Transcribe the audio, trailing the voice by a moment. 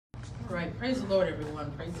right. Praise the Lord,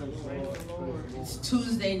 everyone. Praise the Lord. It's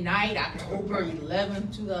Tuesday night, October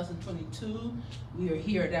 11th, 2022. We are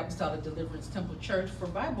here at Apostolic Deliverance Temple Church for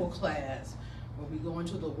Bible class, where we go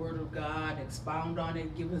into the Word of God, expound on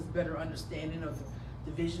it, give us better understanding of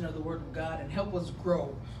the vision of the Word of God, and help us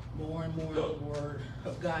grow more and more in the Word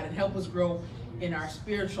of God, and help us grow in our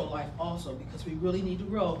spiritual life also, because we really need to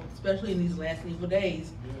grow, especially in these last evil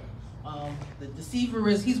days. The deceiver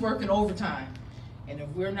he's working overtime. And if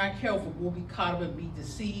we're not careful, we'll be caught up and be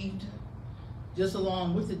deceived just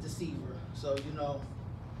along with the deceiver. So, you know,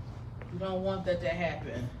 we don't want that to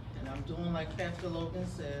happen. And I'm doing like Pastor Logan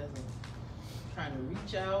says, I'm trying to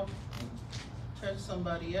reach out and touch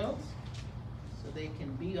somebody else so they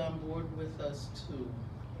can be on board with us too.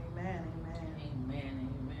 Amen, amen. Amen,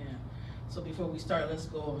 amen. So before we start, let's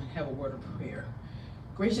go and have a word of prayer.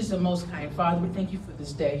 Gracious and most kind Father, we thank you for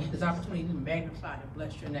this day, this opportunity to magnify and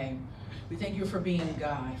bless your name. We thank you for being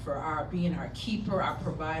God, for being our keeper, our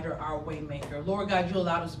provider, our way maker. Lord God, you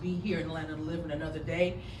allowed us to be here in the land of the living another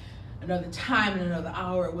day, another time, and another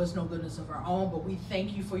hour. It was no goodness of our own, but we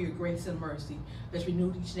thank you for your grace and mercy that's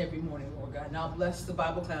renewed each and every morning, Lord God. Now bless the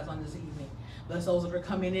Bible class on this evening. Bless those that are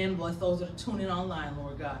coming in. Bless those that are tuning online,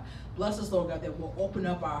 Lord God. Bless us, Lord God, that we'll open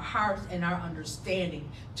up our hearts and our understanding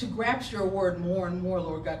to grasp your word more and more,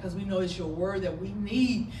 Lord God, because we know it's your word that we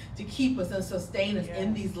need to keep us and sustain us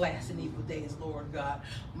in these last and evil days, Lord God.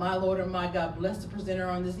 My Lord and my God, bless the presenter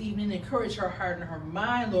on this evening. Encourage her heart and her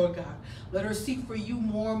mind, Lord God. Let her seek for you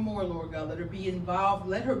more and more, Lord God. Let her be involved.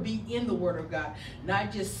 Let her be in the word of God,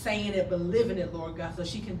 not just saying it, but living it, Lord God, so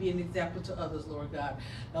she can be an example to others, Lord God.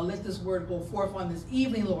 Now let this word go forth on this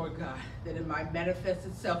evening, Lord God, that it might manifest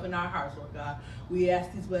itself in our hearts, Lord God. We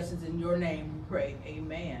ask these blessings in your name, we pray.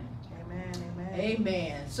 Amen. Amen, amen.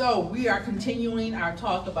 Amen. So we are continuing our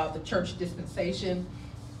talk about the church dispensation.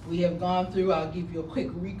 We have gone through, I'll give you a quick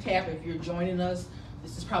recap if you're joining us.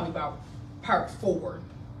 This is probably about part 4.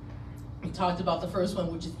 We talked about the first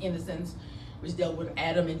one, which is innocence, which dealt with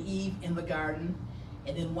Adam and Eve in the garden.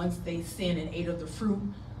 And then once they sinned and ate of the fruit,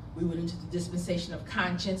 we went into the dispensation of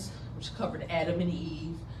conscience, which covered Adam and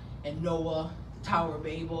Eve and Noah, the Tower of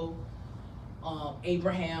Babel,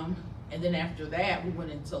 Abraham. And then after that, we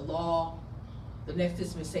went into law. The next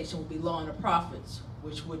dispensation will be law and the prophets,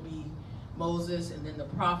 which would be Moses and then the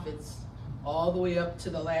prophets, all the way up to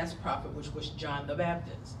the last prophet, which was John the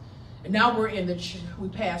Baptist. And now we're in we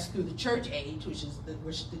passed through the church age, which is the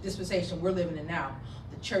dispensation we're living in now,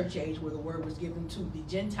 the church age, where the word was given to the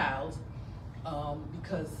Gentiles,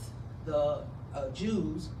 because the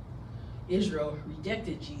Jews, Israel,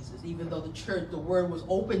 rejected Jesus. Even though the word was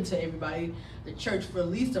open to everybody, the church for at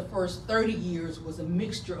least the first 30 years was a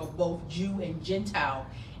mixture of both Jew and Gentile.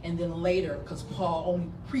 And then later, because Paul only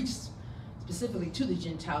preached specifically to the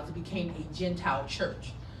Gentiles, it became a Gentile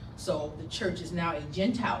church. So the church is now a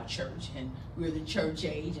Gentile church, and we're the church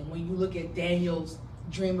age. And when you look at Daniel's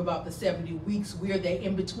dream about the 70 weeks, we're the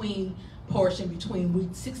in-between portion between week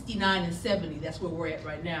 69 and 70. That's where we're at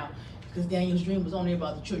right now, because Daniel's dream was only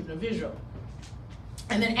about the children of Israel.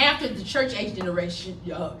 And then after the church age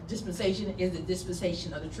dispensation is the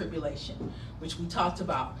dispensation of the tribulation, which we talked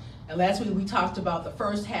about. And last week we talked about the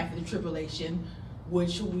first half of the tribulation,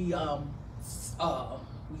 which some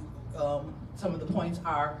of the points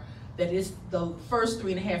are that it's the first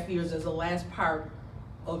 3.5 years as the last part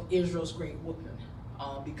of Israel's great whooping.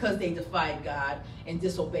 Because they defied God and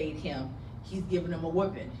disobeyed him, he's given them a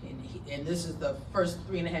whipping. And this is the first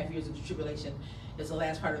 3.5 years of the tribulation is the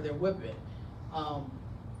last part of their whipping.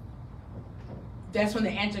 That's when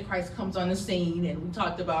the Antichrist comes on the scene, and we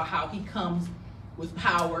talked about how he comes with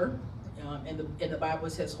power. And the Bible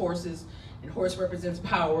says horses, and horse represents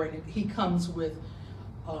power, and he comes with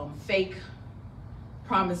fake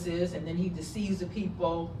promises, and then he deceives the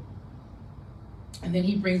people, and then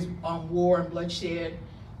he brings war and bloodshed,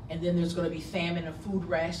 and then there's going to be famine and food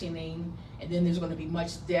rationing, and then there's going to be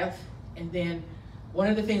much death. And then one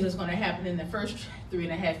of the things that's going to happen in the first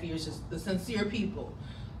 3.5 years is the sincere people,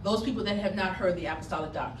 those people that have not heard the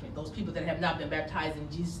apostolic doctrine, those people that have not been baptized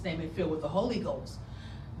in Jesus' name and filled with the Holy Ghost.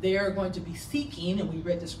 They're going to be seeking, and we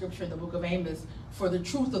read the scripture in the book of Amos, for the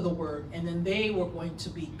truth of the word, and then they were going to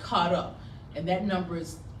be caught up. And that number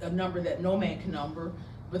is a number that no man can number,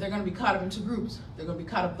 but they're going to be caught up into groups. They're going to be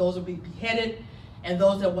caught up, those will be beheaded, and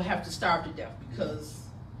those that will have to starve to death, because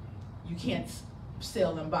you can't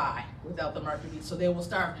sell them by without the mark of the beast, so they will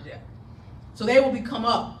starve to death. So they will become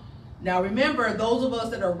up. Now remember, those of us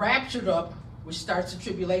that are raptured up, which starts the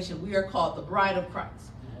tribulation, we are called the bride of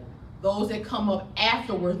Christ. Those that come up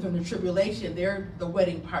afterwards in the tribulation, they're the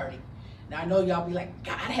wedding party. Now I know y'all be like,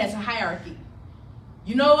 God has a hierarchy.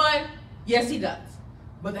 You know what? Yes, he does.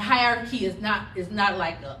 But the hierarchy is not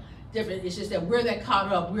like a different. It's just that we're that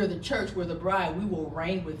caught up. We're the church. We're the bride. We will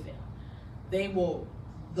reign with them. They will.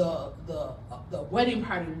 The wedding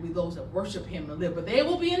party will be those that worship him and live, but they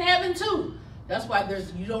will be in heaven too. That's why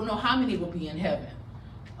you don't know how many will be in heaven.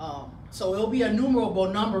 So it'll be a numerable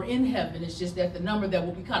number in heaven. It's just that the number that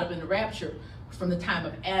will be caught up in the rapture from the time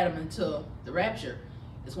of Adam until the rapture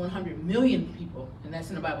is 100 million people, and that's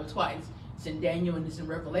in the Bible twice. It's in Daniel and it's in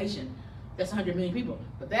Revelation. That's 100 million people.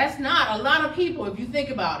 But that's not a lot of people if you think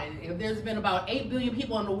about it. If there's been about 8 billion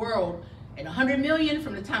people in the world, and 100 million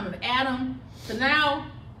from the time of Adam to now,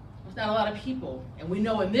 it's not a lot of people. And we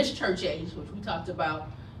know in this church age, which we talked about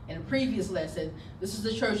in a previous lesson, this is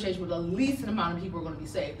the church age where the least amount of people are going to be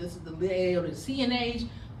saved. This is the Laodicean age,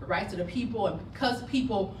 the rights of the people, and because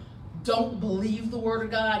people don't believe the word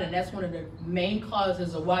of God, and that's one of the main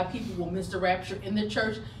causes of why people will miss the rapture in the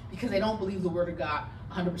church, because they don't believe the word of God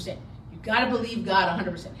 100%. You got to believe God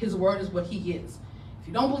 100%. His word is what he is. If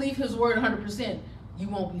you don't believe his word 100%, you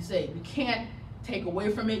won't be saved. You can't take away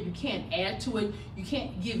from it. You can't add to it. You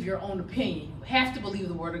can't give your own opinion. You have to believe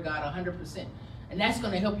the word of God 100%. And that's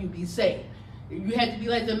going to help you be saved. You have to be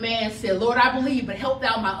like the man said, Lord, I believe, but help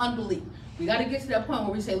thou my unbelief. We got to get to that point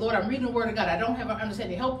where we say, Lord, I'm reading the word of God. I don't have an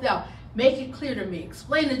understanding. Help thou. Make it clear to me.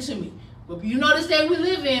 Explain it to me. But you know this day we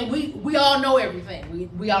live in, we all know everything.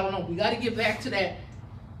 We all know. We got to get back to that.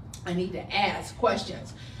 I need to ask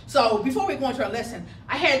questions. So before we go into our lesson,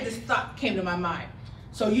 I had this thought came to my mind.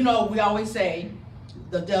 So, you know, we always say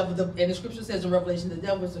the devil, and the scripture says in Revelation, the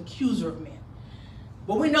devil is the accuser of men.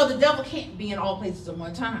 But we know the devil can't be in all places at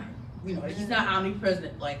one time. You know, he's not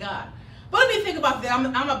omnipresent like God. But let me think about that. I'm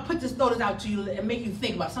going to throw this out to you and make you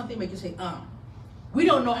think about something, make you say, We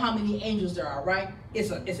don't know how many angels there are, right?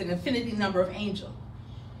 It's an infinity number of angels.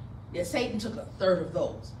 Yet Satan took a third of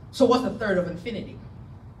those. So what's a third of infinity?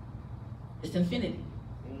 It's infinity.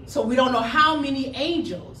 So we don't know how many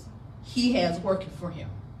angels he has working for him.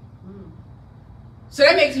 So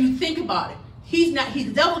that makes you think about it.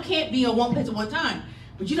 The devil can't be in one place at one time,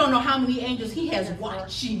 but you don't know how many angels he has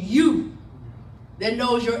watching you, that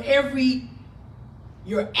knows your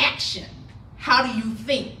action. How do you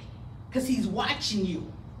think? Because he's watching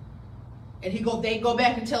you. And they go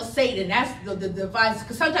back and tell Satan, that's the device.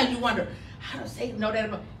 Because sometimes you wonder, how does Satan know that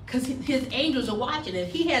about? Because his angels are watching.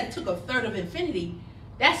 If he took a third of infinity,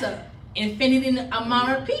 that's an infinity amount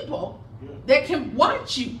of people that can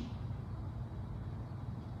watch you.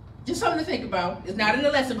 Just something to think about. It's not in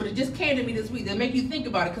the lesson, but it just came to me this week to make you think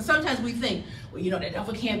about it. Because sometimes we think, well, you know, the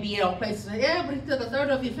devil can't be in all places. Yeah, but he took a third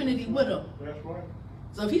of infinity with him. That's right.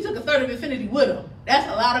 So if he took a third of infinity with him, that's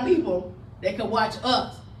a lot of people that can watch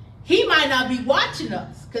us. He might not be watching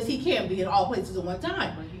us because he can't be in all places at one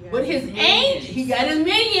time. But his angels, he got his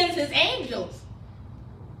minions, his angels.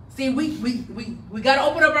 See, we got to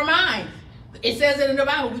open up our minds. It says it in the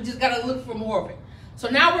Bible. We just got to look for more of it. So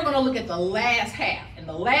now we're going to look at the last half. And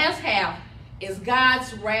the last half is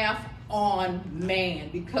God's wrath on man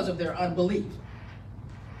because of their unbelief.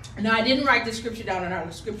 Now, I didn't write this scripture down on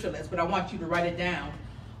our scripture list, but I want you to write it down.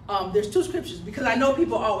 There's two scriptures because I know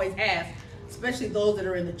people always ask, especially those that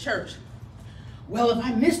are in the church, well, if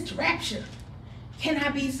I missed rapture, can I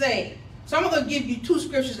be saved? So I'm going to give you two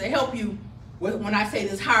scriptures to help you when I say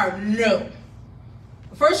this hard no.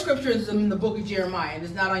 The first scripture is in the book of Jeremiah, and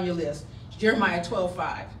it's not on your list. It's Jeremiah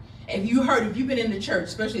 12:5. If you've been in the church,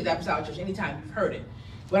 especially the apostolic church, anytime you've heard it.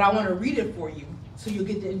 But I want to read it for you so you'll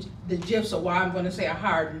get the gist of why I'm going to say a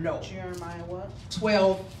hard no. Jeremiah what?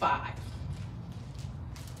 12:5.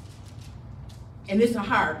 And it's a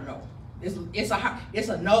hard no. It's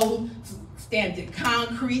a no standing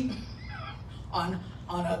concrete on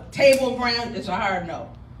a table ground. It's a hard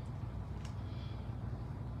no.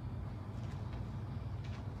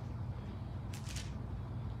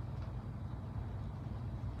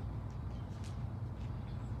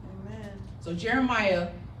 Amen. So Jeremiah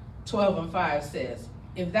 12:5 says,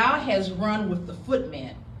 if thou hast run with the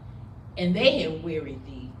footmen, and they have wearied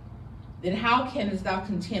thee, then how canst thou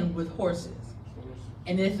contend with horses?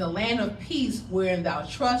 And if the land of peace wherein thou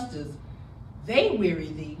trustest, they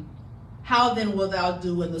weary thee, how then wilt thou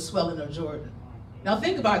do in the swelling of Jordan? Now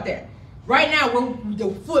think about that. Right now we're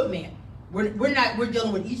the footmen. We're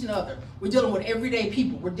dealing with each other. We're dealing with everyday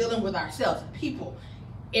people. We're dealing with ourselves, people.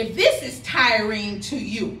 If this is tiring to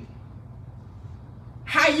you,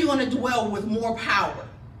 how are you going to dwell with more power?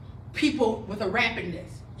 People with a rapidness.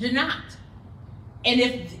 You're not. And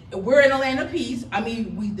if we're in a land of peace, I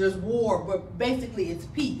mean, there's war, but basically it's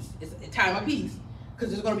peace. It's a time of peace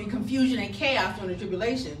because there's going to be confusion and chaos during the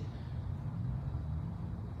tribulation.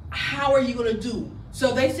 How are you going to do?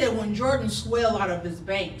 So they said when Jordan swelled out of his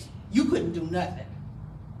banks, you couldn't do nothing.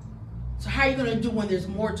 So how are you going to do when there's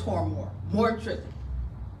more turmoil, more tricky?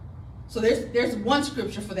 So there's one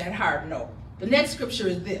scripture for that hard no. The next scripture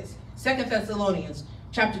is this, 2 Thessalonians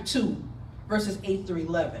chapter 2, verses 8 through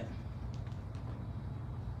 11.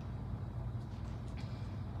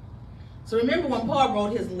 So remember when Paul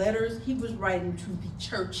wrote his letters, he was writing to the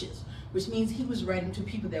churches, which means he was writing to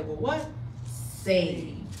people that were what?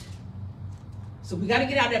 Saved. So we got to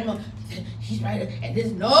get out of that. He's writing, and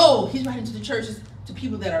this, no, he's writing to the churches, to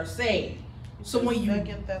people that are saved. So when you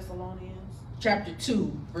 2 Thessalonians chapter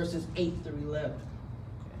 2, verses 8 through 11.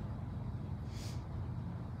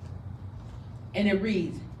 And it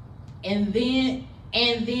reads, and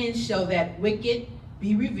then shall that wicked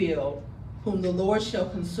be revealed, whom the Lord shall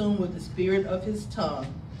consume with the spirit of his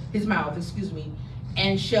mouth,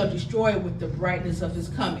 and shall destroy with the brightness of his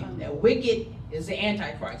coming. Now wicked is the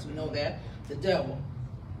Antichrist, we know that, the devil.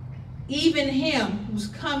 Even him whose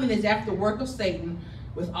coming is after the work of Satan,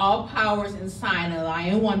 with all powers and sign and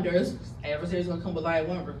lying wonders. Adversary's gonna come with lying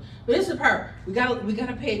wonders. But this is the part we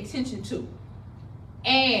gotta pay attention to.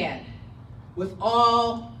 And with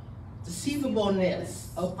all deceivableness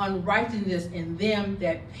of unrighteousness in them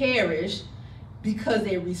that perish, because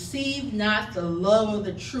they receive not the love of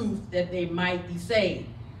the truth, that they might be saved.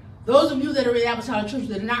 Those of you that are in the apostolic church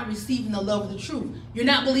that are not receiving the love of the truth, you're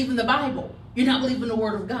not believing the Bible. You're not believing the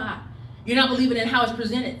Word of God. You're not believing in how it's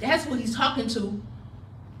presented. That's what he's talking to.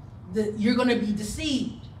 You're going to be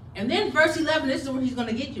deceived. And then verse 11, this is where he's going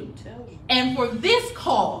to get you. And for this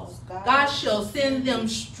cause, God shall send them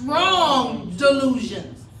strong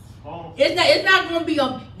delusions. It's not going to be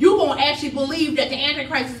you're going to actually believe that the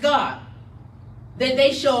Antichrist is God. That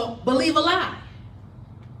they shall believe a lie.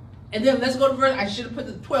 And then let's go to verse, I should have put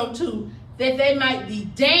the 12:2, that they might be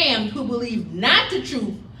damned who believe not the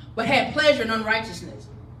truth, but had pleasure in unrighteousness.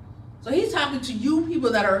 So he's talking to you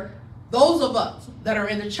people that are, those of us that are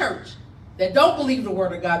in the church, that don't believe the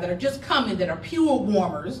word of God, that are just coming, that are pew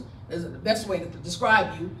warmers, is the best way to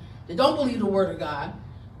describe you, that don't believe the word of God,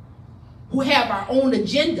 who have our own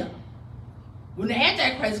agenda. When the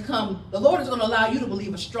Antichrist comes, the Lord is going to allow you to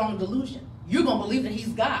believe a strong delusion. You're going to believe that he's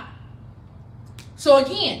God. So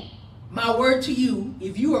again, my word to you,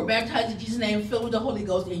 if you are baptized in Jesus' name, filled with the Holy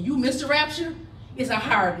Ghost, and you miss the rapture, it's a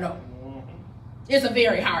hard no. It's a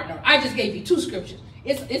very hard no. I just gave you two scriptures.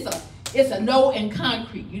 It's a no in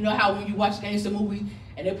concrete. You know how when you watch gangster movie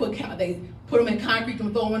and they put them in concrete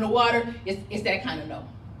and throw them in the water? It's that kind of no.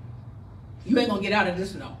 You ain't going to get out of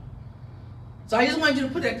this no. So I just wanted you to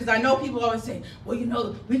put that, because I know people always say, well, you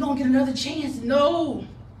know, we're going to get another chance. No.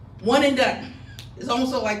 One and done. It's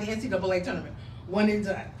almost like the NCAA tournament. One and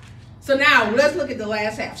done. So now let's look at the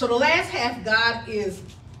last half. So the last half, God is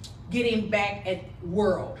getting back at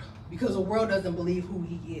world, because the world doesn't believe who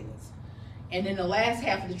he is. And in the last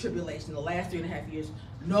half of the tribulation, the last 3.5 years,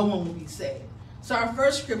 no one will be saved. So our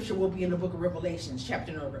first scripture will be in the book of Revelation,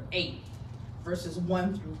 chapter number 8, verses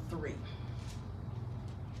 1 through 3.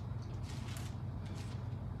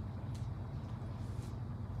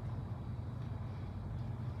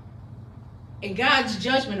 And God's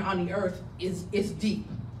judgment on the earth is deep.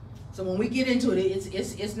 So when we get into it,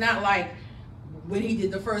 it's not like when he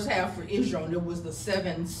did the first half for Israel, there was the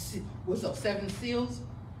seven seals?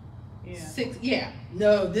 Yeah. 6, yeah.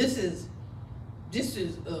 No, this is it's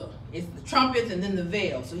the trumpets and then the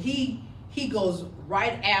veil. So he goes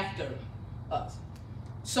right after us.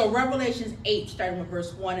 So Revelation 8, starting with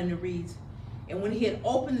verse 1, and it reads, and when he had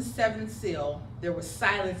opened the seventh seal, there was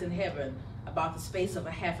silence in heaven about the space of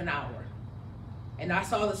a half an hour. And I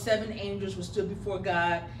saw the 7 angels which stood before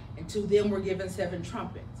God, and to them were given 7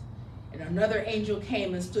 trumpets. And another angel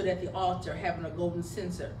came and stood at the altar, having a golden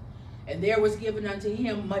censer. And there was given unto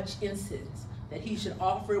him much incense, that he should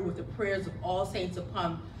offer with the prayers of all saints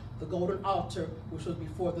upon the golden altar which was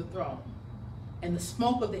before the throne. And the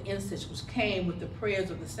smoke of the incense which came with the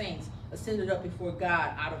prayers of the saints ascended up before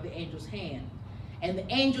God out of the angel's hand. And the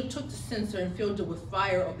angel took the censer and filled it with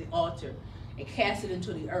fire of the altar, and cast it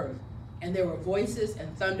into the earth. And there were voices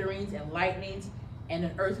and thunderings and lightnings and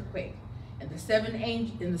an earthquake. And the 7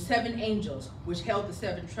 angels which held the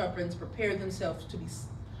 7 trumpets prepared themselves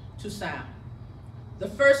to sound. The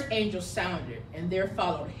first angel sounded, and there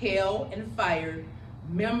followed hail and fire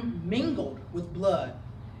mingled with blood,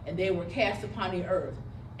 and they were cast upon the earth.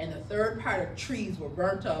 And the third part of trees were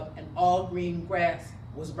burnt up, and all green grass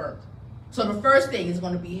was burnt. So the first thing is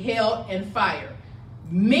going to be hail and fire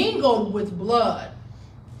mingled with blood.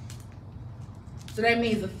 So that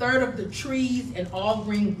means a third of the trees and all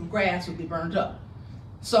green grass will be burned up.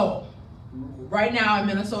 So right now in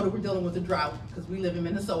Minnesota, we're dealing with a drought because we live in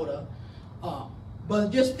Minnesota. But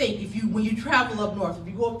just think, when you travel up north, if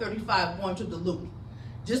you go up 35 going to Duluth,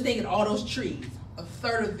 Just think of all those trees, a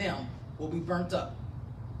third of them will be burnt up.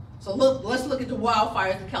 So let's look at the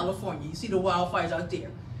wildfires in California. You see the wildfires out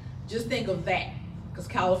there. Just think of that, because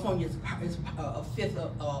California is a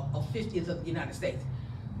 50th of the United States.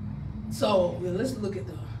 So let's look at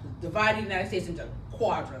divide the United States into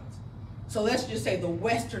quadrants. So let's just say the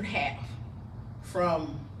western half,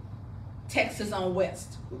 from Texas on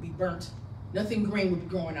west, would be burnt. Nothing green would be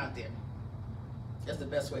growing out there. That's the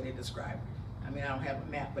best way to describe it. I mean, I don't have a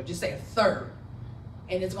map, but just say a third.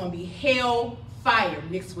 And it's going to be hell fire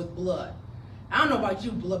mixed with blood. I don't know about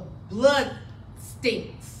you, blood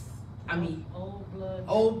stinks. I mean,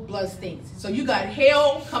 old blood stinks. So you got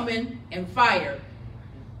hell coming and fire.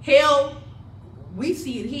 Hell, we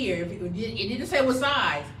see it here. It didn't say what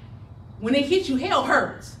size. When it hits you, hell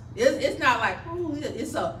hurts. It's not like, ooh,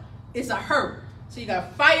 it's a hurt. So you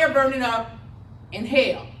got fire burning up and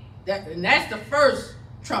hell. And that's the first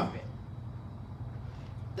trumpet.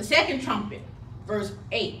 The second trumpet, verse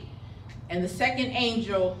 8. And the second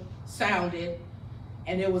angel sounded,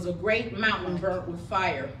 and there was a great mountain burnt with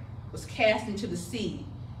fire, was cast into the sea,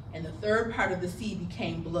 and the third part of the sea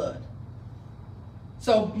became blood.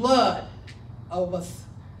 So blood of a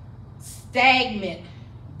stagnant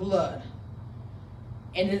blood.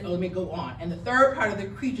 And then, let me go on. And the third part of the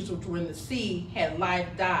creatures which were in the sea had life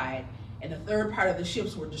died, and the third part of the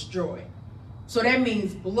ships were destroyed. So that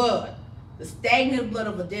means blood, the stagnant blood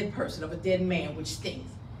of a dead person, of a dead man, which stinks,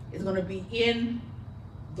 is going to be in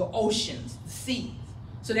the oceans, the seas.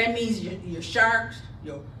 So that means your sharks,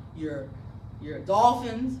 your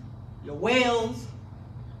dolphins, your whales,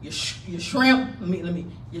 your shrimp,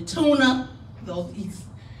 your tuna,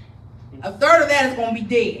 a third of that is going to be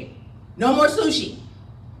dead. No more sushi.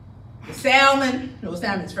 The salmon, no,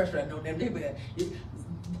 salmon is fresh, but I know them, they're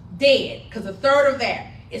dead, because a third of that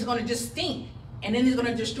is going to just stink. And then it's going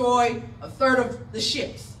to destroy a third of the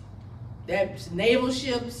ships. That's naval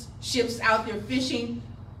ships, ships out there fishing.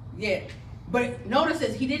 Yeah. But notice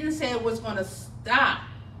this, he didn't say it was going to stop.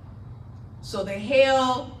 So the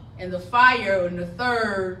hail and the fire and the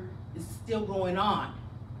third is still going on.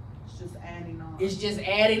 It's just adding on. It's just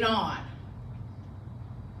adding on.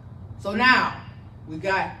 So now we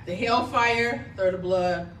got the hellfire, third of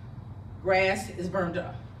blood, grass is burned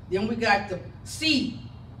up. Then we got the sea.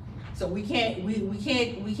 So we can't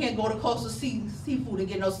go to coastal seafood and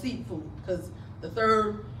get no seafood, because the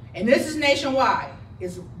third, and this is nationwide,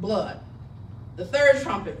 is blood. The third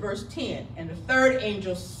trumpet, verse 10, and the third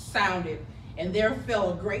angel sounded, and there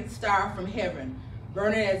fell a great star from heaven,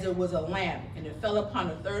 burning as it was a lamp, and it fell upon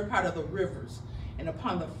the third part of the rivers and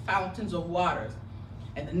upon the fountains of waters.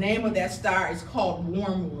 And the name of that star is called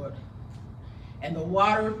wormwood. And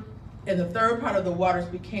the third part of the waters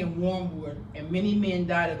became wormwood, and many men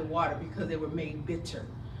died of the water because they were made bitter.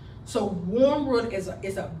 So wormwood is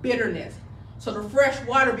a bitterness. So the fresh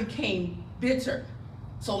water became bitter.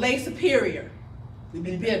 So Lake Superior would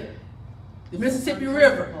be bitter. The Mississippi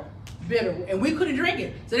River, bitter. And we couldn't drink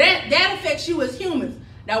it. So that affects you as humans.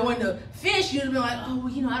 Now when the fish, you'd be like, oh,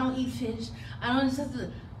 well, I don't eat fish. I don't eat.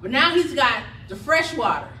 But now he's got the fresh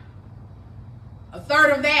water. A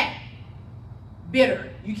third of that, bitter.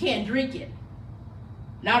 You can't drink it.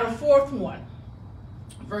 Now the fourth one,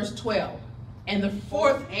 verse 12. And the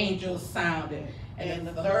fourth angel sounded, and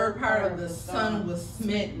the third part of the sun was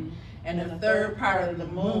smitten, and the third part of the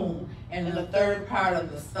moon, and the third part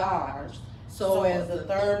of the stars, so as the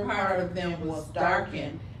third part of them was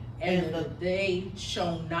darkened, and the day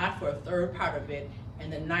shone not for a third part of it,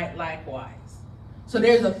 and the night likewise. So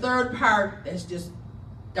there's a third part that's just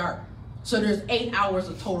dark. So there's 8 hours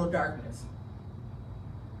of total darkness.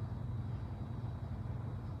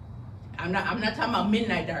 I'm not talking about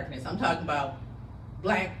midnight darkness. I'm talking about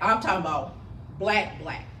black. I'm talking about black.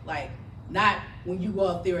 Like not when you go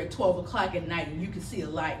up there at 12 o'clock at night and you can see a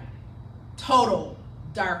light. Total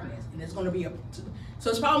darkness, and it's going to be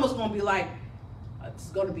so it's almost going to be like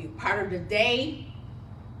it's going to be part of the day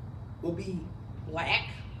will be black.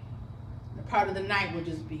 The part of the night will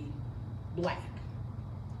just be black.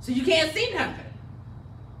 So you can't see nothing.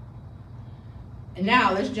 And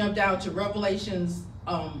now let's jump down to Revelations.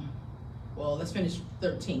 Well, let's finish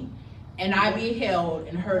 13. And I beheld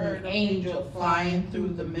and heard an angel flying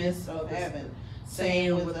through the midst of heaven,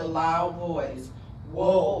 saying with a loud voice,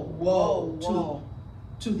 Woe, woe, woe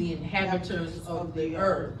to the inhabitants of the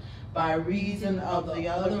earth, by reason of the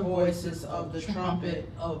other voices of the trumpet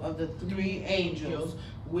of the 3 angels,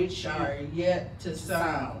 which are yet to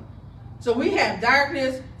sound. So we have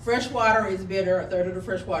darkness, fresh water is bitter, a third of the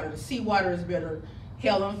fresh water, the sea water is bitter,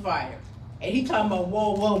 hell and fire. And he talking about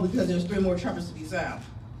woe, woe, because there's 3 more trumpets to be sound.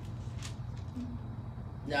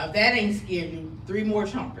 Now, if that ain't scared you, 3 more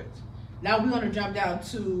trumpets. Now we're going to jump down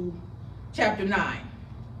to chapter 9.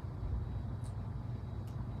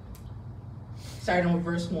 Starting with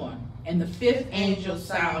verse 1. And the 5th angel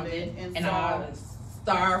sounded, and saw a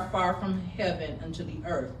star far from heaven unto the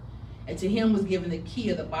earth. And to him was given the key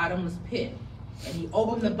of the bottomless pit. And he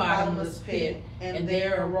opened the bottomless pit, and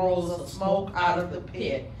there arose a smoke out of the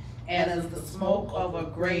pit, as the smoke of a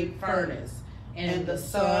great furnace. And the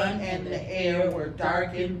sun and the air were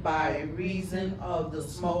darkened by reason of the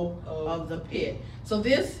smoke of the pit. So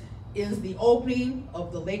this is the opening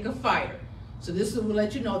of the lake of fire. So this will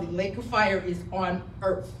let you know the lake of fire is on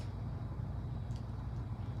earth.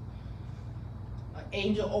 An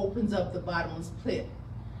angel opens up the bottomless pit.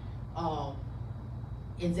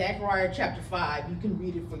 In Zechariah chapter 5, you can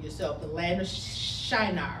read it for yourself. The land of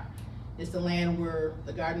Shinar is the land where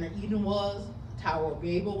the Garden of Eden was, the Tower of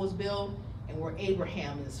Babel was built, and where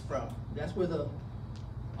Abraham is from. That's where the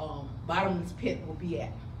bottomless pit will be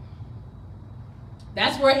at.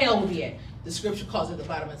 That's where hell will be at. The scripture calls it the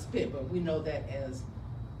bottomless pit, but we know that as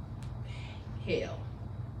hell.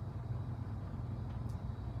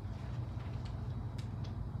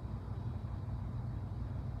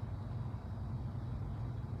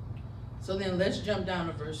 So then let's jump down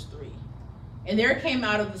to verse 3. And there came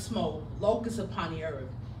out of the smoke locusts upon the earth,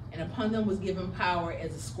 and upon them was given power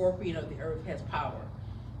as the scorpion of the earth has power.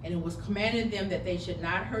 And it was commanded them that they should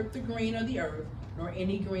not hurt the green of the earth, nor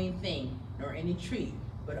any green thing, nor any tree,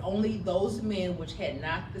 but only those men which had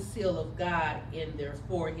not the seal of God in their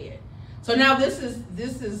forehead. So now this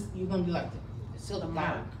is you're gonna be like the seal of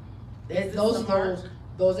God.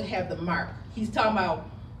 Those that have the mark. He's talking about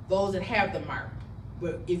those that have the mark.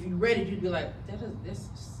 But if you read it, you'd be like,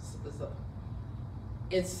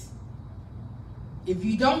 it's if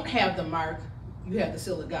you don't have the mark, you have the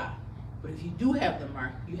seal of God. But if you do have the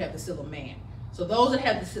mark, you have the seal of man. So those that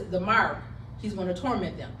have the mark, he's going to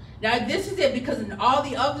torment them. Now this is it, because in all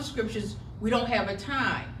the other scriptures, we don't have a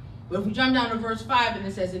time. But if we jump down to verse 5, and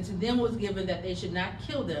it says, and to them was given that they should not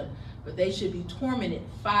kill them, but they should be tormented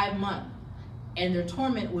 5 months. And their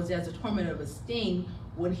torment was as a torment of a sting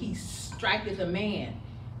when he striketh a man.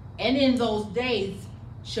 And in those days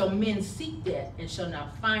shall men seek death, and shall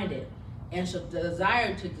not find it, and shall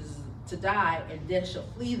desire to die, and death shall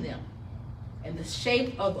flee them. And the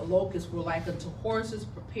shape of the locusts were like unto horses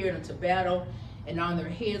prepared unto battle, and on their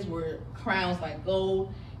heads were crowns like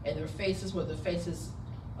gold, and their faces were the faces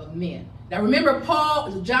of men. Now remember,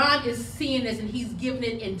 John is seeing this, and he's giving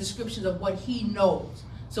it in descriptions of what he knows.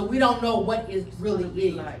 So we don't know what it really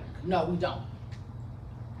is. Like. No, we don't.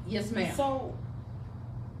 Yes, ma'am. So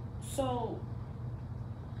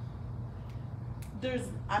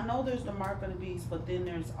I know there's the mark of the beast, but then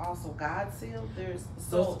there's also God's seal. There's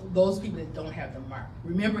those people that don't have the mark.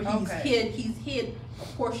 Remember, he's hid a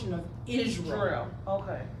portion of Israel.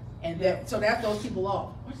 Okay. And so that's those people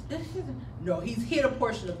off. No, he's hid a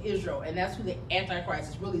portion of Israel, and that's who the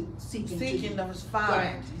Antichrist is really seeking to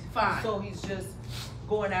find. So he's just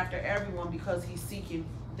going after everyone because he's seeking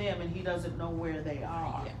them, and he doesn't know where they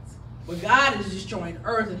are. Yes. But God is destroying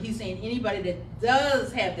earth, and he's saying anybody that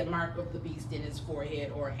does have the mark of the beast in his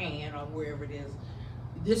forehead or hand or wherever it is,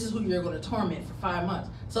 this is who you're going to torment for 5 months.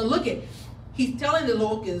 So look at, he's telling the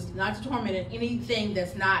locusts not to torment anything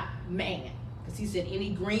that's not man. Because he said any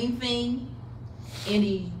green thing,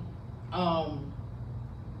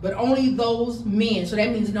 but only those men. So that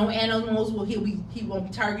means no animals he won't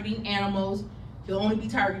be targeting animals. He'll only be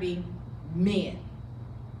targeting men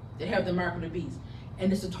that have the mark of the beast.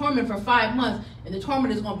 And it's a torment for 5 months, and the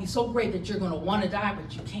torment is going to be so great that you're going to want to die,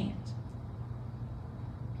 but you can't.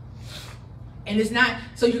 And it's not,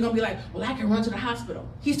 so you're going to be like, well, I can run to the hospital.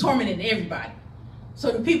 He's tormenting everybody. So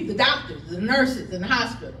the people, the doctors, the nurses in the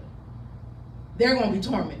hospital, they're going to be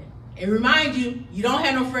tormented. And remind you, you don't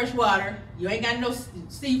have no fresh water. You ain't got no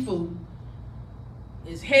seafood.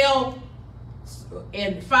 It's hell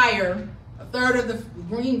and fire. A third of the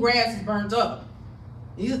green grass is burnt up.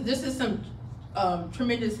 This is some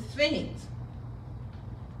tremendous things.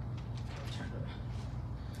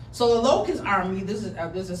 So the locust army, this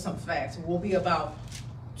is some facts, will be about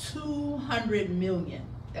 200 million.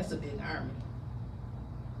 That's a big army.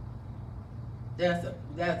 That's a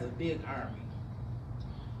big army.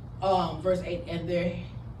 Verse 8 and there,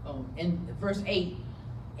 in verse 8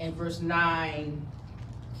 and verse 9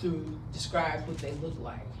 through describes what they look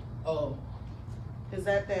like. Is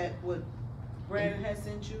that what Brandon has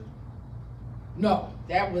sent you? No,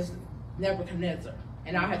 that was Nebuchadnezzar,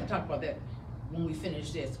 and I'll have to talk about that when we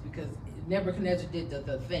finish this, because Nebuchadnezzar did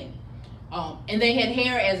the thing. And they had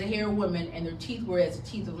hair as the hair of women, and their teeth were as the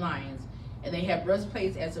teeth of lions, and they had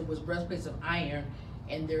breastplates as it was breastplates of iron,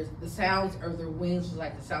 and the sounds of their wings was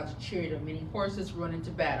like the sounds of chariot of many horses running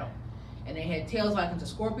to battle. And they had tails like unto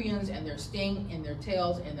scorpions, and their sting in their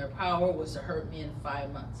tails, and their power was to hurt men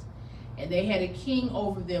 5 months. And they had a king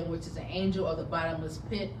over them, which is an angel of the bottomless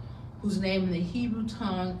pit, whose name in the Hebrew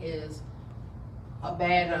tongue is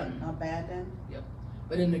Abaddon. Abaddon? Yep.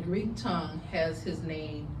 But in the Greek tongue has his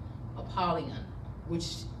name Apollyon,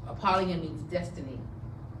 which Apollyon means destiny.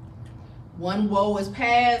 One woe is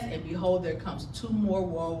past, and behold, there comes 2 more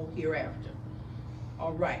woe hereafter.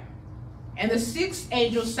 All right. And the 6th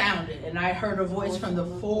angel sounded, and I heard a voice from the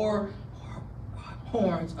 4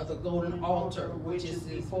 horns of the golden altar, which is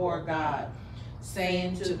before God,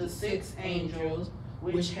 saying to the 6 angels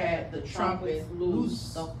which had the trumpets,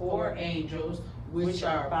 loose the 4 angels which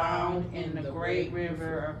are bound in the great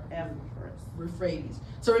river of Euphrates.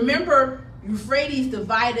 So remember, Euphrates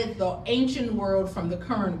divided the ancient world from the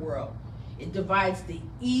current world. It divides the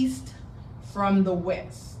east from the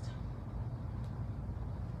west.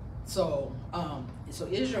 So, so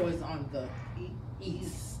Israel is on the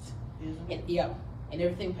east. And, yep. And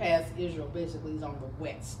everything past Israel basically is on the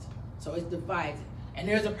west. So it's divided. And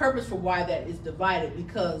there's a purpose for why that is divided,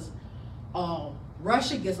 because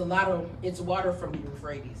Russia gets a lot of its water from the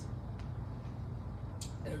Euphrates.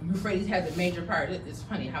 Euphrates has a major part. It's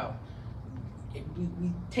funny how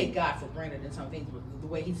we take God for granted in some things, the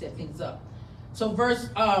way he set things up. So verse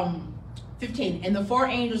 15, and the 4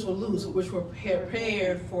 angels were loose, which were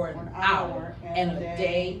prepared for an hour, and a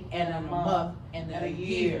day, and a month, and a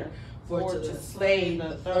year, for to slay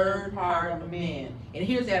the 3rd part of men. And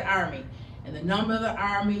here's that army. And the number of the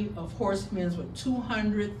army of horsemen was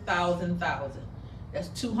 200,000. That's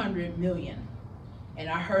 200 million. And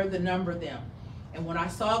I heard the number of them. And when I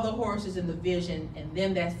saw the horses in the vision, and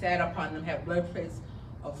them that sat upon them had bloodplates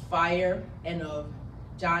of fire and of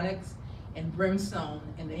onyx and brimstone,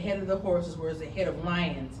 and the head of the horses was the head of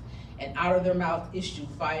lions, and out of their mouth issued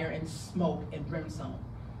fire and smoke and brimstone.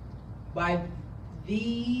 By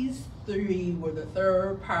these 3 were the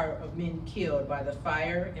 3rd part of men killed, by the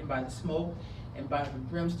fire and by the smoke and by the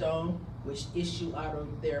brimstone which issue out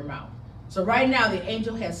of their mouth. So right now the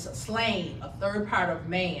angel has slain a 3rd part of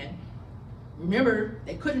man. Remember,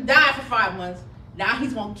 they couldn't die for 5 months. Now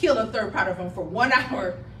he's going to kill a 3rd part of them for 1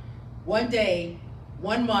 hour, 1 day,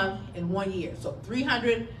 1 month, and 1 year. So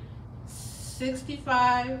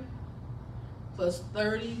 365 plus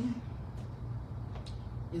 30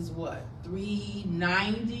 is what?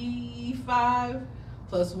 395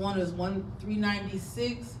 plus 1 is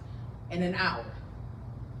 396 and an hour.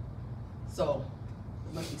 So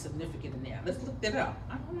it must be significant in there. Let's look that up.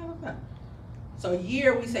 I don't know that. So a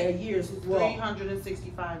year, we say a year is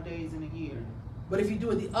 365 days in a year. But if you do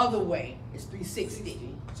it the other way, it's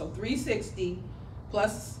 360. So 360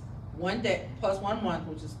 plus 1 day, plus 1 month,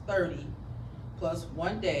 which is 30, plus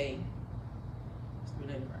 1 day.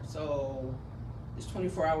 So it's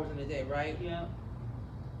 24 hours in a day, right? Yeah.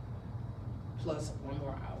 Plus 1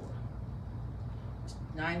 more hour.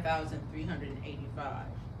 9,385.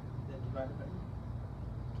 That divided by,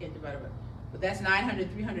 can't divide it by, but that's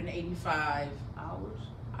 385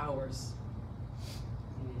 hours.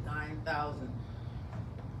 9,000.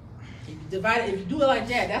 If you divide it, if you do it like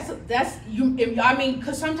that, that's you. I mean,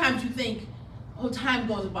 because sometimes you think, oh, time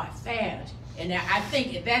goes by fast, and I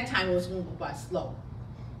think at that time it was going to go by slow.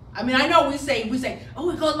 I mean, I know we say, oh,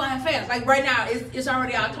 it goes by fast. Like right now, it's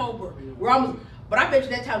already October. We're almost, but I bet you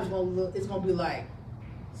that time it's going to be like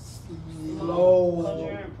slow. Because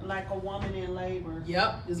you're like a woman in labor.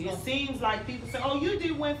 Yep. It seems like people say, oh,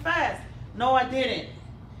 you went fast. No, I didn't.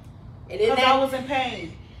 Because I was in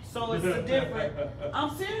pain. So it's a different.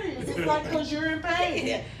 I'm serious. It's like because you're in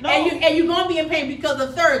pain. No. And you're gonna be in pain because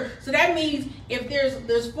of 3rd. So that means if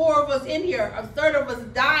there's 4 of us in here, a 3rd of us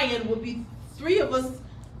dying would be 3 of us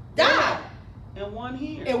die. And 1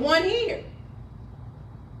 here. And 1 here.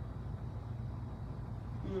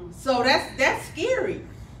 So that's scary.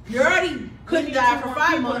 You already couldn't die for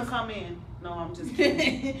 5 months. Come in. No, I'm just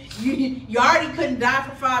kidding. you already couldn't die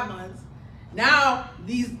for 5 months. Now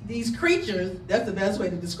these creatures, that's the best way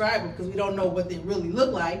to describe them because we don't know what they really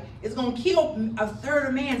look like. It's gonna kill a 3rd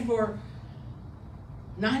of man for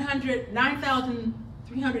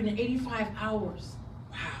 9,385 hours.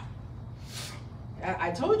 Wow.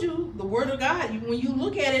 I told you the word of God. When you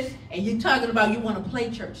look at it and you're talking about you want to play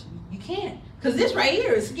church, you can't, because this right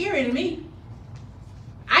here is scary to me.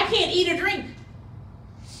 I can't eat or drink.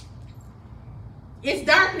 It's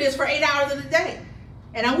darkness for 8 hours of the day.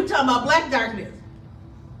 And we're talking about black darkness,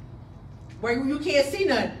 where you can't see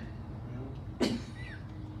nothing.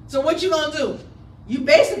 So what you gonna do? You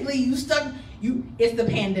basically, it's the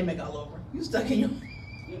pandemic all over. You stuck in your...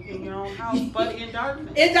 in your own house, but in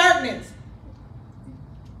darkness. In darkness.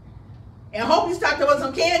 And I hope you stocked up on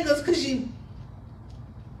some canned goods because you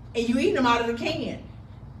eating them out of the can.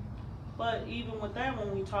 But even with that,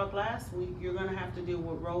 when we talked last week, you're gonna have to deal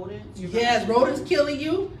with rodents. Yes, rodents killing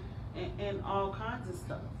you. And all kinds of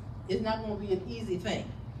stuff. It's not gonna be an easy thing.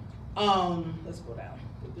 Let's go down.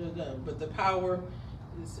 But the power,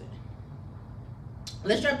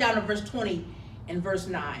 let's jump down to verse 20 and verse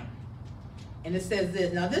 9. And it says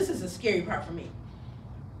this. Now this is a scary part for me.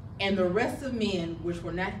 And the rest of men which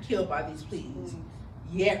were not killed by these plagues,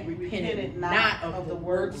 yet repented not of the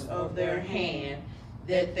works of their hand,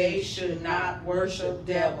 that they should not worship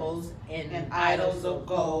devils and idols of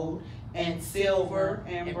gold and silver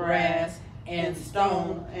and brass and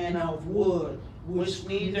stone and of wood, which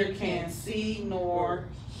neither can see nor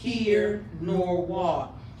hear nor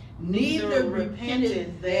walk. Neither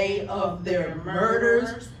repented they of their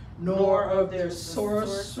murders, nor of their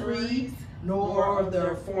sorceries, nor of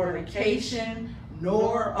their fornication,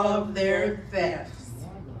 nor of their thefts.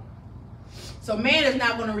 So man is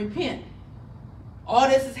not going to repent. All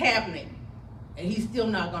this is happening, and he's still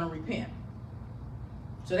not going to repent.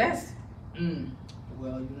 So that's,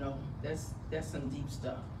 well, you know, that's some deep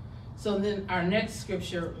stuff. So then our next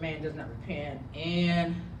scripture, man does not repent,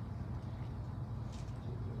 and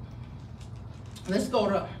let's go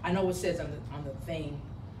to, I know it says on the thing,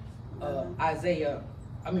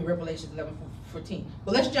 Revelation 11:14.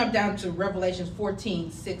 But let's jump down to Revelations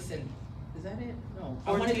 14:6 and, is that it? No.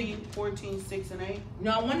 14, 6 and 8?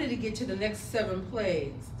 No, I wanted to get to the next 7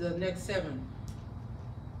 plagues, the next 7.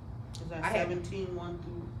 Is that 17, 1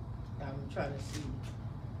 through? I'm trying to see.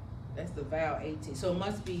 That's the vow 18. So it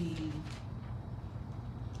must be,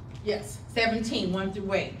 yes, 17, 1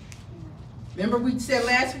 through 8. Remember we said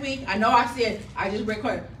last week, I know I said, I just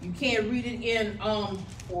recorded, you can't read it in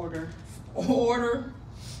order. Order.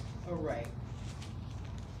 All right.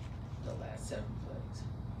 The last 7 plagues.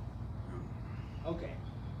 Okay.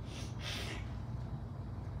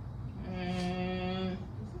 Is it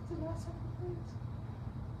the last 7 plagues?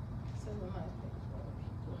 It says the last plagues.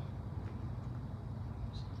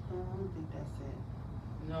 I don't think that's it.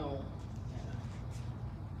 No.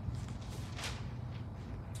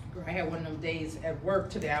 Girl, I had one of them days at work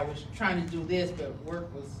today. I was trying to do this, but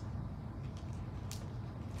work was.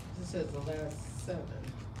 This says the last 7.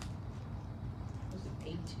 Was it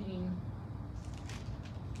 18?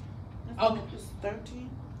 Okay. It's 13?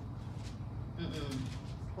 I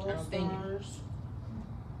 12 don't think. stars.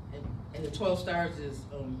 And the 12 stars is,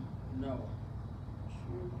 no.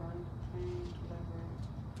 In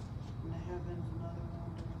the heavens, another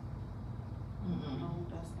wonder. No,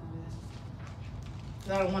 that's not it. So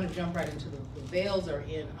I don't want to jump right into the veils are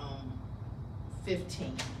in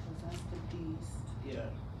 15. Because that's the beast. Yeah.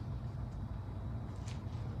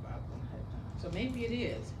 So maybe it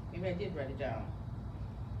is. Maybe I did write it down.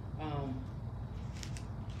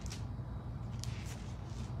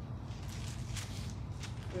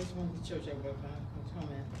 Where's one of the church I work on?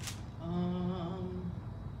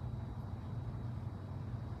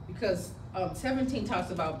 Because 17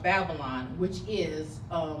 talks about Babylon, which is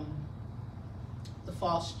the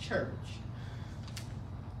false church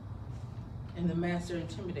and the master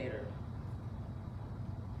intimidator.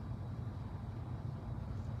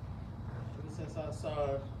 Since I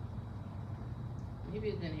saw, maybe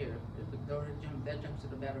it's in here. There's the door that jumps to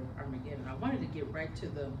the battle of Armageddon. I wanted to get right to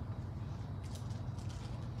the.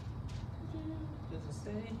 Does it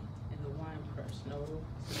say in the wine press? No.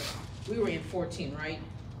 We were in 14, right?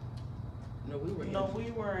 No, we were in. No,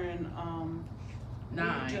 we were in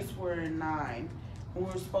 9. We just were in 9. We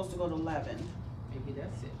were supposed to go to 11. Maybe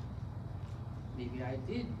that's it. Maybe I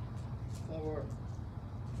did for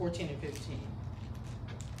 14 and 15.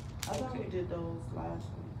 I thought we did those last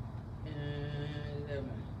week. And 11.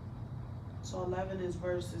 So 11 is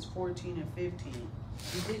verses 14 and 15.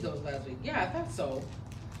 You did those last week. Yeah, I thought so.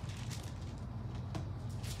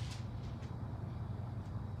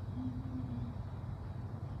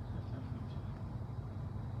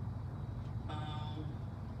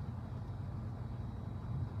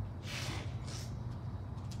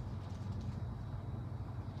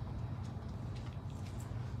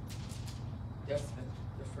 That's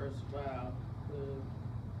the first vow.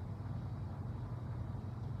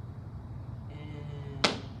 And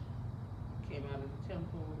came out of the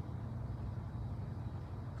temple.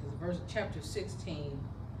 Because chapter 16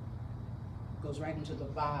 goes right into the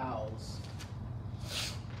vows,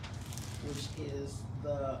 which is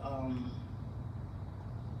the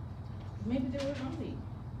maybe there was only,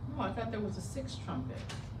 no, I thought there was a 6th trumpet.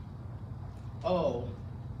 Oh,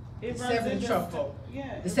 It the runs seventh into- trumpet.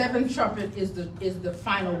 Yeah. The seventh trumpet is the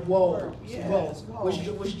final woe, Yeah, woes, woe.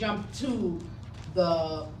 which jump to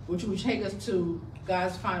which will take us to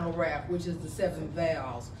God's final wrath, which is the 7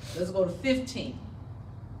 vials. Let's go to 15.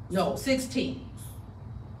 No, 16.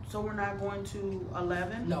 So we're not going to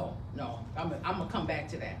 11? No. I'm gonna come back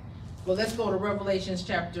to that. Well, let's go to Revelations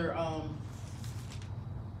chapter. I'm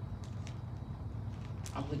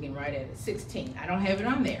looking right at it. 16. I don't have it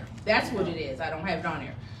on there. That's what it is. I don't have it on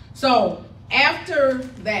there. So after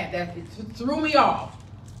that it threw me off.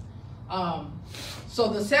 So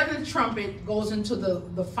the 7th trumpet goes into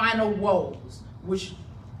the final woes, which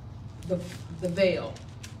the veil.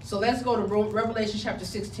 So let's go to Revelation chapter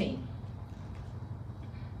 16.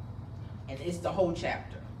 And it's the whole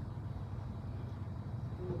chapter.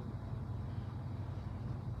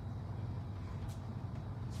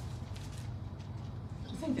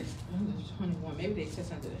 I think it's 21. Maybe they said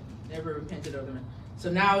something that never repented of them. So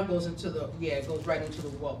now it goes into it goes right into the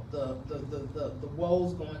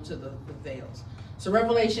woes going to the veils. So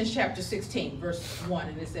Revelation chapter 16, verse 1,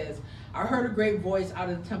 and it says, I heard a great voice out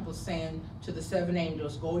of the temple saying to the 7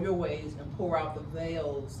 angels, go your ways and pour out the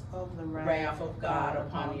veils of the wrath of God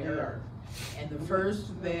upon the earth. And the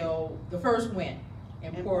first went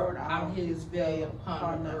and poured out his veil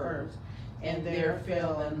upon the earth. And there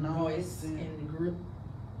fell a noise and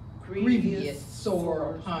grievous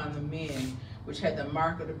sore upon the men which had the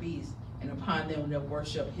mark of the beast, and upon them that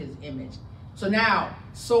worship his image. So now,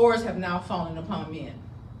 sores have now fallen upon men.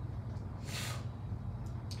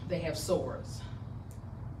 They have sores.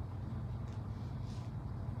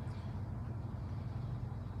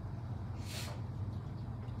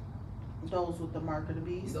 Those with the mark of the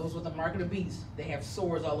beast? Those with the mark of the beast. They have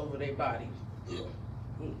sores all over their body.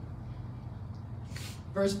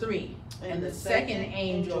 Verse 3. And the second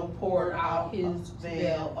angel poured out his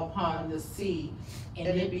veil upon the sea, and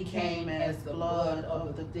it became as the blood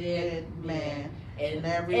of the dead man, and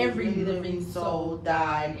every living soul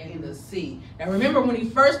died in the sea. Now remember, when he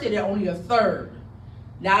first did it, only a third.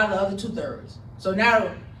 Now the other 2/3. So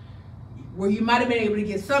now, where you might have been able to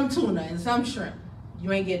get some tuna and some shrimp,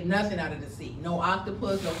 you ain't getting nothing out of the sea. No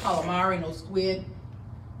octopus, no calamari, no squid.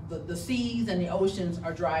 The seas and the oceans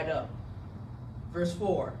are dried up. Verse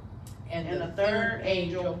 4. And the third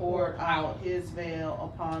angel poured out his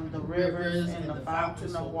veil upon the rivers and the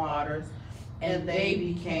fountain of waters, and they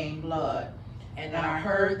became blood. And I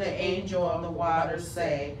heard the angel of the waters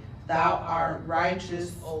say, Thou art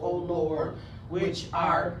righteous, O Lord, which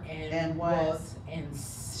art and was and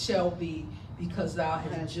shall be, because thou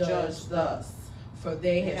hast judged thus. For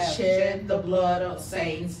they have shed the blood of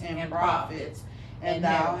saints and prophets, and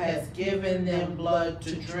thou hast given them blood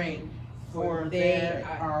to drink, for they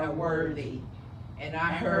are worthy. And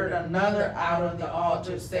I heard another out of the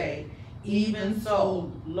altar say, Even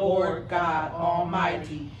so, Lord God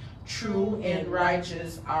Almighty, true and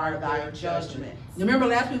righteous are thy judgments. Remember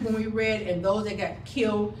last week when we read, and those that got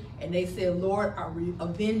killed, and they said, Lord,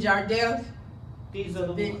 avenge our death? He's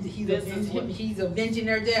avenging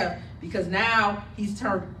their death, because now he's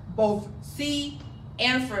turned both sea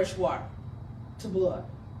and fresh water to blood.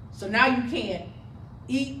 So now you can't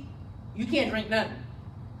eat, you can't drink nothing.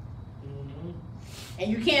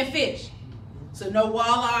 And you can't fish. So no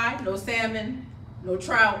walleye, no salmon, no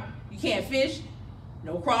trout. You can't fish,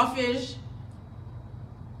 no crawfish.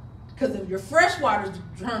 Because if your fresh water is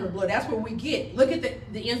turned to blood, that's what we get. Look at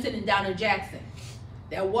the incident down in Jackson.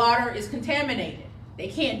 That water is contaminated. They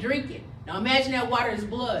can't drink it. Now imagine that water is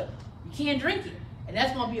blood. You can't drink it. And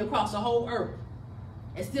that's going to be across the whole earth.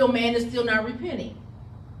 And still, man is still not repenting.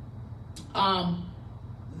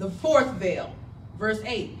 The fourth veil, verse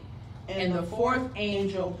 8. And the fourth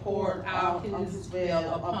angel poured out his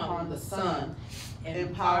veil upon the sun,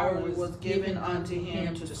 and power was given unto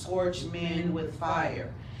him to scorch men with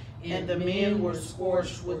fire. And the men were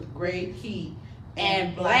scorched with great heat,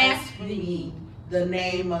 and blasphemed the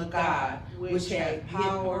name of God, which had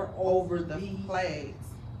power over the plagues.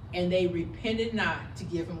 And they repented not to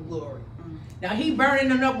give him glory. Now he burning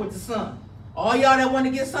them up with the sun. All y'all that want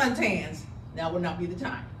to get suntans, now would not be the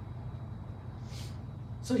time.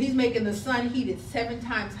 So he's making the sun heated 7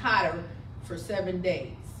 times hotter for 7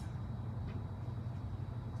 days.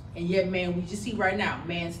 And yet, man, we just see right now,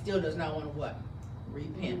 man still does not want to what?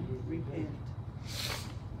 Repent. Repent.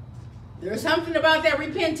 There's something about that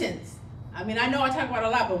repentance. I mean, I know I talk about it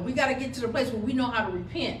a lot, but we got to get to the place where we know how to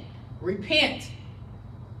repent. Repent.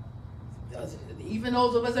 Even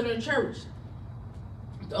those of us that are in church.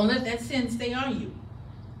 Don't let that sin stay on you.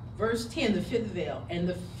 Verse 10, the fifth veil. And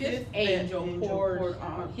the fifth angel poured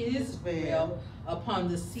out his veil upon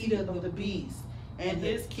the seat of the beast. and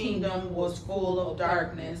his kingdom was full of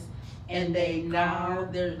darkness, and they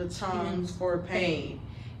gnawed their tongues for pain,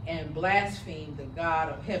 and blasphemed the God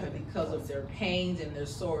of heaven because of their pains and their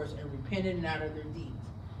sores, and repented not of their deeds.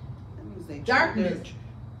 That means they Darkness.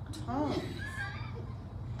 their tongues.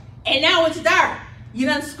 And now it's dark. You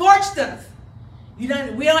done scorched us. We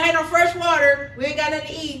don't have no fresh water. We ain't got nothing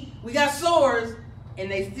to eat. We got sores.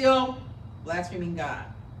 And they still blaspheming God.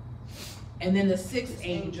 And then the sixth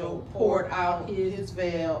angel poured out his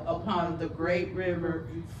veil upon the great river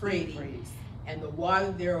Euphrates, and the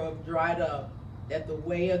water thereof dried up, that the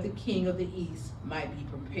way of the king of the east might be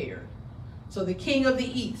prepared. So the king of the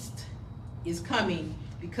east is coming,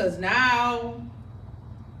 because now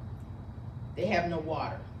they have no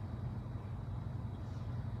water.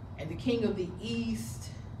 And the king of the east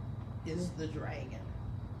is the dragon.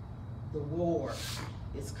 The war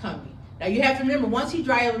is coming. Now you have to remember, once he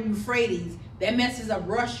dries up Euphrates, that messes up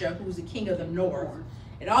Russia, who's the king of the north.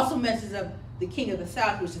 It also messes up the king of the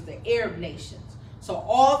south, which is the Arab nations. So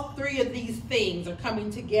all three of these things are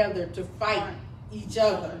coming together to fight each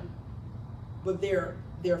other. But their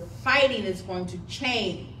fighting is going to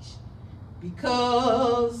change,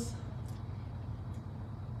 because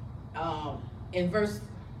in verse,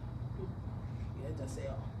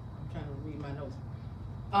 I'm trying to read my notes.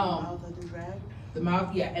 The mouth of the dragon. The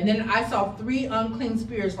mouth, yeah. And then I saw three unclean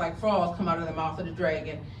spirits like frogs come out of the mouth of the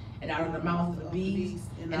dragon, and out of the mouth of the beast,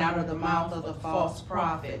 and out of the mouth of the false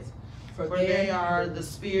prophets. For they are the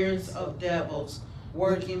spirits of devils,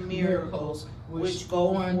 working miracles, which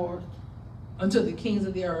go forth unto the kings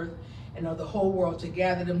of the earth and of the whole world, to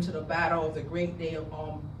gather them to the battle of the great day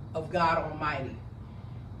of God Almighty.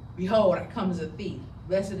 Behold, I come as a thief.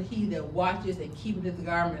 Blessed is he that watches and keepeth his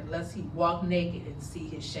garment, lest he walk naked and see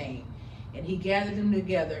his shame. And he gathered them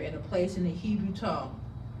together in a place in the Hebrew tongue,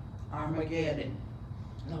 Armageddon.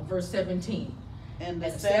 Now, verse 17. And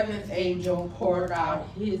the seventh angel poured out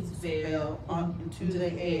his veil into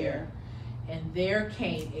the air, and there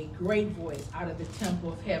came a great voice out of the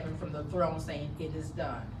temple of heaven from the throne, saying, It is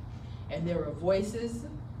done. And there were voices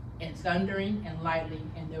and thundering and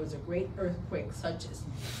lightning, and there was a great earthquake, such as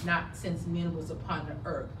not since men was upon the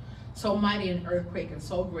earth. So mighty an earthquake, and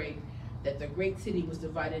so great, that the great city was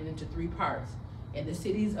divided into three parts. And the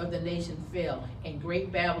cities of the nation fell, and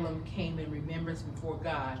great Babylon came in remembrance before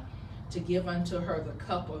God, to give unto her the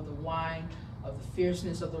cup of the wine of the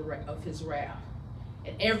fierceness of his wrath.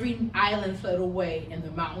 And every island fled away, and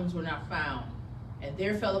the mountains were not found. And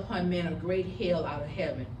there fell upon men a great hail out of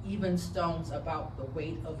heaven, even stones about the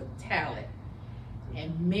weight of a talent.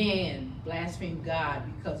 And men blasphemed God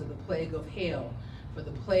because of the plague of hail, for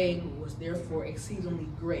the plague was therefore exceedingly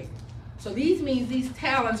great. So these means these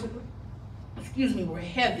talents, were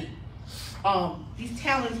heavy. These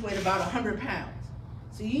talents weighed about 100 pounds.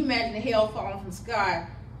 So you imagine the hail falling from the sky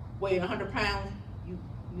weighing 100 pounds, you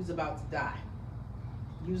was about to die.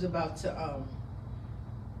 You was about to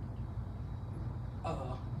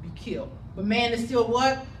be killed. But man is still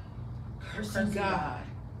what? Cursing God.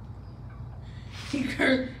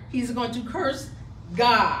 He's going to curse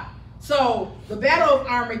God. So the Battle of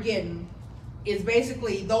Armageddon is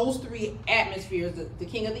basically those three atmospheres: the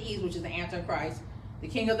king of the east, which is the Antichrist, the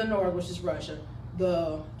king of the north, which is Russia,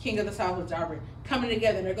 the king of the south, which is Iran, coming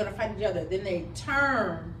together, and they're going to fight each other. Then they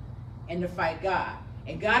turn and to fight God.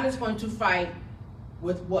 And God is going to fight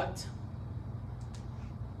with what?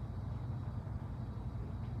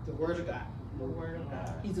 The word of God. The word of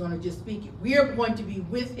God. He's going to just speak it. We are going to be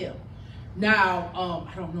with him. Now,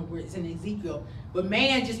 I don't know where it's in Ezekiel, but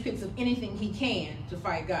man just picks up anything he can to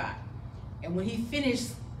fight God. And when he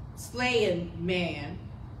finished slaying man,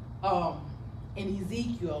 in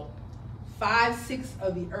Ezekiel, 5/6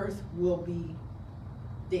 of the earth will be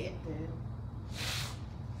dead.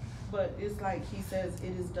 But it's like he says,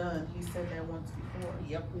 it is done. He said that once before.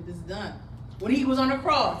 Yep, it is done. When he was on the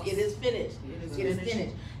cross, it is finished. It is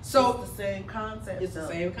finished. So it's the same concept. It's the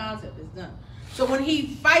same concept. It's done. So when he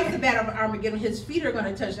fights the Battle of Armageddon, his feet are going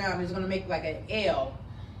to touch down. He's going to make like an L,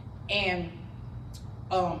 and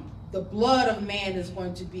the blood of man is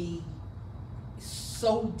going to be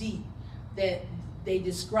so deep that they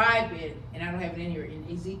describe it, and I don't have it in here in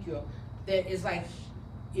Ezekiel, that it's like,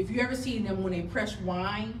 if you ever seen them when they press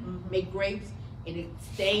wine, make grapes, and it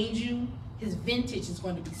stains you, his vintage is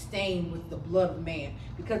going to be stained with the blood of man,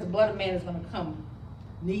 because the blood of man is going to come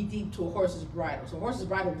knee deep to a horse's bridle. So a horse's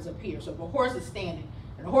bridle was up here. So if a horse is standing,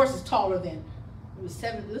 and a horse is taller than, let's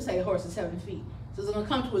say a horse is 7 feet, so it's going to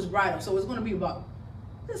come to his bridle. So it's going to be about,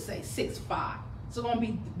 let's say 6'5". So it's going to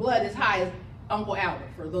be blood as high as Uncle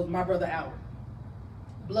Albert, for those, my brother Albert.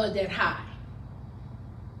 Blood that high,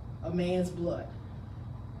 a man's blood.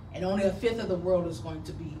 and only a fifth of the world is going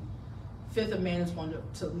to be, fifth of man is going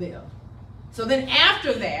to live. So then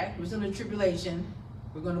after that, we're in the tribulation.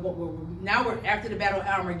 We're going to go. Now we're after the battle of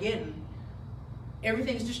Armageddon.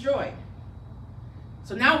 Everything's destroyed.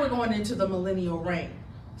 So now we're going into the millennial reign.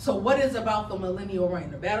 So what is about the millennial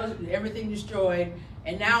reign? The battle, everything destroyed,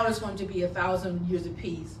 and now it's going to be 1,000 years of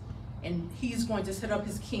peace. And he's going to set up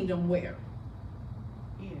his kingdom where?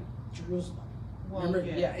 Jerusalem. Well, remember?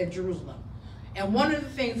 Yeah, in Jerusalem. And one of the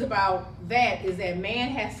things about that is that man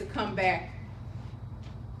has to come back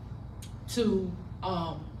to,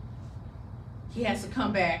 he has to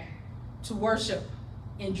come back to worship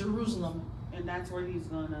in Jerusalem. And that's where he's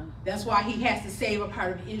gonna. That's why he has to save a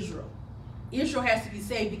part of Israel. Israel has to be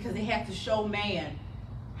saved because they have to show man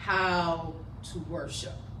how to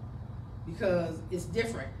worship, because it's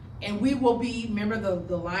different. And we will be, remember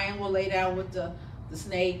the lion will lay down with the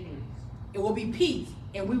snake. It will be peace.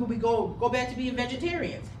 And we will be go back to being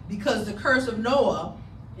vegetarians, because the curse of Noah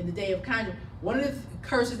in the day of conjuring, one of the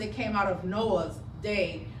curses that came out of Noah's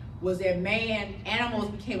day was that animals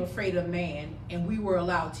became afraid of man, and we were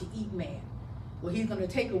allowed to eat man. Well, he's going to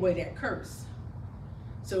take away that curse.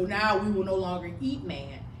 So now we will no longer eat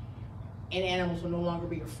man, and animals will no longer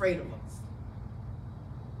be afraid of us,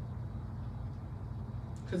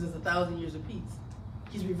 because it's 1,000 years of peace.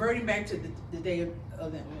 He's reverting back to the day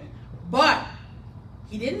of that. But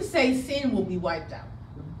he didn't say sin will be wiped out.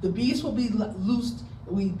 The beast will be loosed,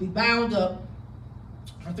 will be bound up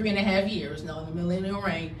for 3.5 years, now in the millennial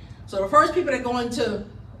reign. So the first people that go into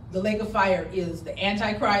the lake of fire is the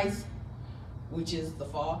Antichrist, which is the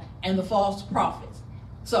fall, and the false prophets.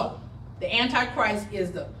 So the Antichrist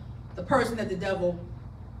is the person that the devil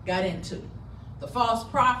got into. The false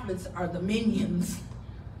prophets are the minions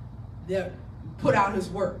that put out his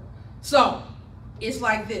word. So it's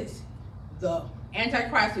like this. The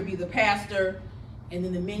Antichrist would be the pastor, and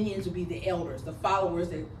then the minions would be the elders, the followers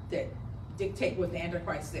that dictate what the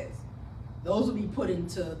Antichrist says. Those will be put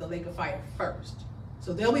into the lake of fire first.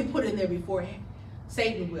 So they'll be put in there before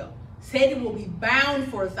Satan will. Satan will be bound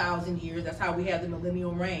for 1,000 years. That's how we have the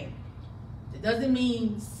millennial reign. It doesn't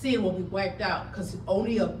mean sin will be wiped out, because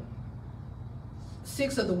only a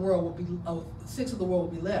sixth of the world will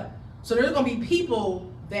be left. So there's going to be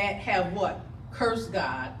people that have what? Cursed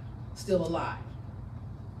God still alive.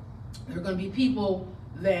 There are going to be people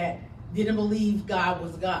that didn't believe God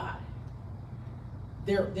was God.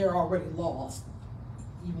 They're already lost,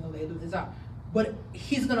 even though they live this out. But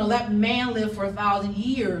he's going to let man live for 1,000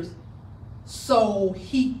 years, so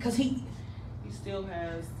because he still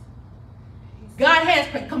has. God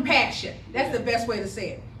has compassion. That's the best way to say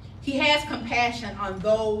it. He has compassion on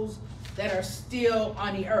those that are still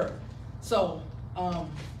on the earth. So,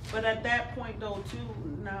 but at that point though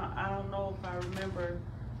too, now I don't know if I remember,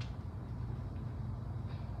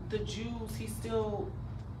 the Jews,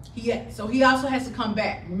 so he also has to come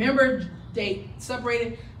back. Remember, they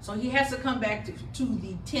separated, so he has to come back to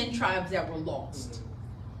the 10 tribes that were lost. Mm-hmm.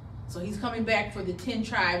 So he's coming back for the 10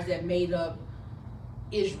 tribes that made up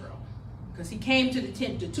Israel, because he came to the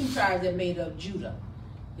 2 tribes that made up Judah.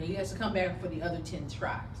 And he has to come back for the other 10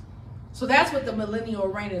 tribes. So that's what the millennial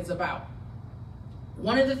reign is about.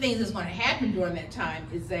 One of the things that's going to happen during that time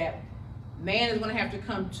is that man is going to have to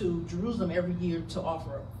come to Jerusalem every year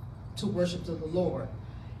to worship to the Lord.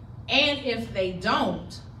 And if they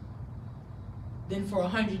don't, then for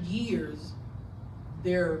 100 years,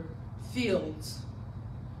 their fields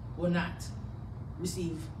will not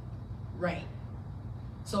receive rain.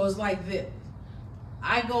 So it's like this.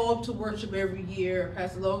 I go up to worship every year.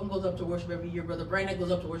 Pastor Logan goes up to worship every year. Brother Brandon goes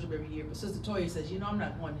up to worship every year. But Sister Toya says, I'm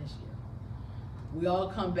not going this year. We all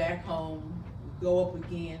come back home, we go up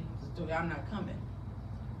again. Sister Toya, I'm not coming.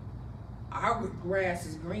 Our grass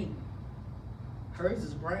is green. Hers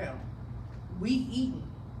is brown. We eating.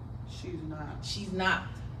 She's not. She's not.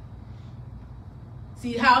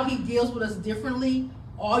 See how he deals with us differently?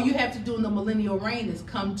 All you have to do in the millennial reign is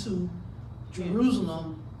come to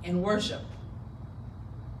Jerusalem and worship.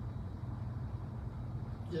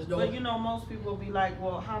 But most people will be like,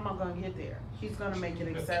 well, how am I going to get there? He's going to make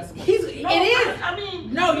it accessible.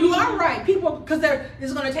 No, you are right. People, because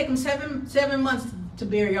it's going to take them seven months to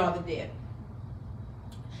bury all the dead.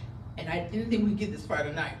 And I didn't think we'd get this far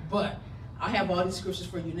tonight, but I'll have all these scriptures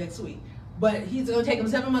for you next week. But he's going to take them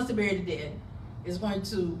 7 months to bury the dead.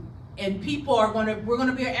 And people we're going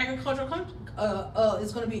to be an agricultural country.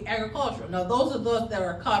 It's going to be agricultural. Now, those of us that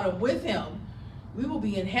are caught up with him, we will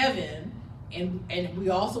be in heaven. And we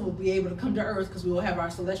also will be able to come to earth, because we will have our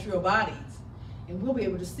celestial bodies, and we'll be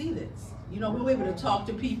able to see this. We'll be able to talk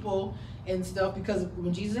to people and stuff, because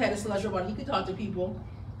when Jesus had a celestial body, he could talk to people.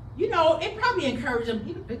 you know, it probably encouraged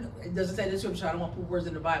them. It doesn't say this scripture, I don't want to put words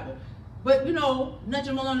in the Bible. But, you know, nudge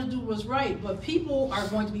them along to do what's right. But people are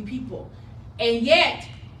going to be people. And yet,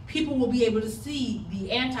 people will be able to see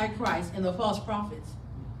the Antichrist and the false prophets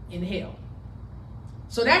in hell.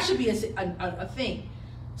 So that should be a thing.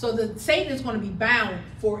 So Satan is going to be bound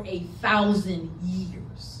for 1,000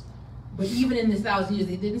 years. But even in this 1,000 years,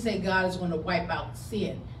 they didn't say God is going to wipe out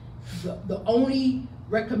sin. The only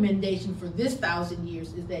recommendation for this 1,000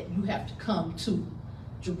 years is that you have to come to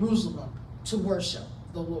Jerusalem to worship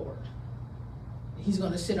the Lord. He's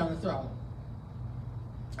going to sit on the throne.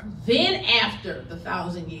 Then after the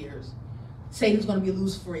 1,000 years, Satan's going to be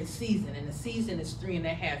loose for a season, and the season is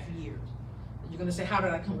 3.5 years. And you're going to say, how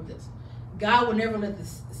did I come with this? God will never let the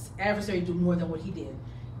adversary do more than what he did.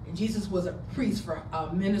 And Jesus was a priest for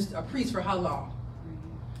a priest for how long?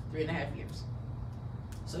 3.5 years.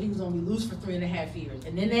 So he was going to be loose for 3.5 years.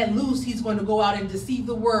 And then that loose, he's going to go out and deceive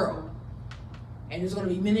the world. And there's going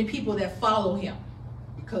to be many people that follow him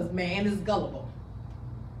because man is gullible.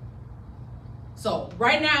 So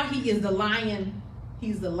right now he is the lion.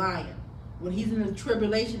 He's the lion. When he's in the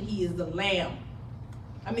tribulation, he is the lamb.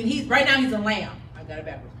 I mean, right now he's a lamb. I got it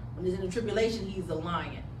backwards. When he's in the tribulation, he's the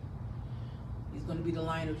lion. He's going to be the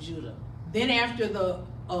Lion of Judah. Then after the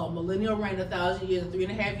millennial reign, 1,000 years,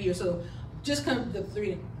 3.5 years. So just come the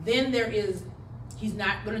 3. Then there is, he's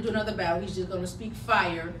not going to do another battle. He's just going to speak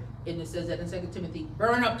fire. And it says that in 2 Timothy,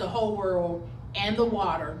 burn up the whole world and the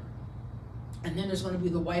water. And then there's going to be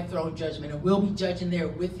the white throne judgment. And we'll be judging there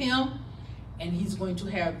with him. And he's going to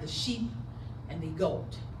have the sheep and the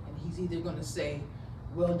goat. And he's either going to say,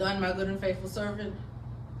 well done, my good and faithful servant,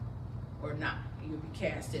 or not. You'll be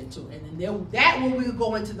cast into it. And then that will we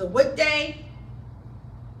go into the what day?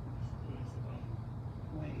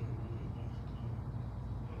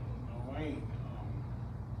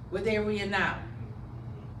 What day are we in now?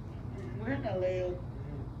 We're in the last.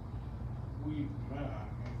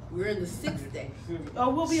 We're in the 6th day. Oh,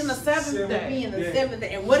 we'll be in the 7th day. We'll be in the 7th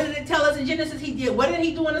day. And what did it tell us in Genesis he did? What did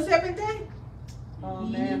he do on the 7th day?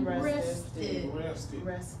 Man rested. He rested.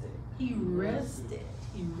 He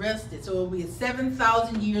rested. So it'll be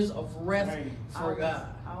 7,000 years of rest for God.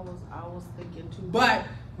 I was thinking too. But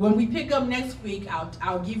when we pick up next week,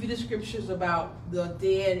 I'll give you the scriptures about the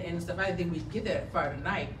dead and stuff. I didn't think we'd get that far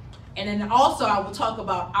tonight. And then also I will talk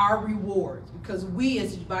about our rewards, because we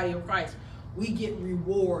as the body of Christ, we get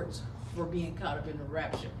rewards for being caught up in the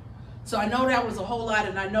rapture. So I know that was a whole lot,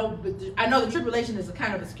 and I know the tribulation is a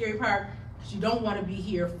kind of a scary part, because you don't want to be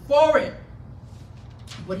here for it.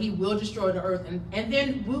 But he will destroy the earth, and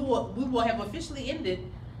then we will have officially ended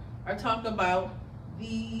our talk about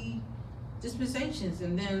the dispensations,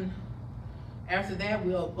 and then after that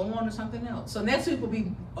we'll go on to something else. So next week will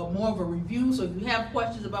be more of a review. So if you have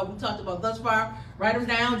questions about what we talked about thus far, write them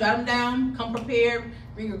down, jot them down, come prepared,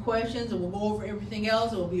 bring your questions, and we'll go over everything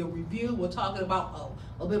else. It will be a review. We'll talk about a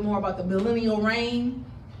little bit more about the millennial reign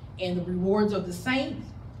and the rewards of the saints,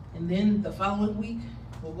 and then the following week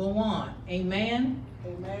we'll go on. Amen.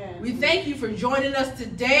 Amen. We thank you for joining us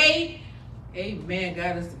today. Amen.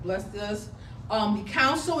 God has blessed us. The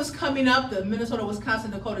council is coming up. The Minnesota, Wisconsin,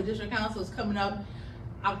 Dakota District Council is coming up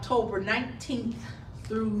October 19th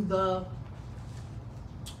through the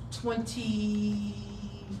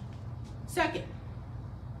 22nd,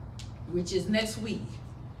 which is next week.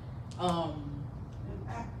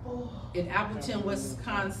 In Appleton,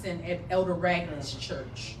 Wisconsin, at Elder Ragney's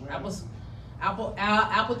church. That was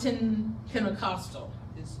Appleton Pentecostal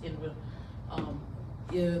is in the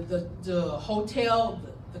hotel.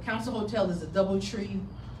 The council hotel is the Doubletree,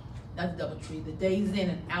 not the Doubletree, the Days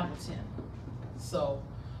Inn in Appleton. So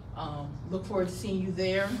look forward to seeing you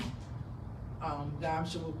there. God, I'm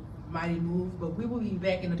sure we'll mighty move, but we will be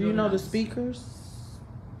back in the. Do you know the speakers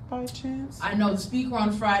by chance? I know the speaker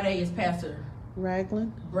on Friday is Pastor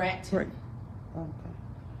Ragland. Bratton. Okay.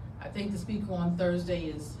 I think the speaker on Thursday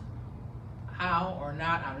is how or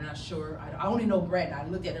not, I'm not sure. I only know Bratton. I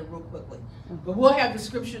looked at it real quickly. But we'll have the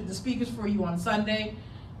speakers for you on Sunday.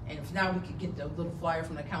 And if not, we could get the little flyer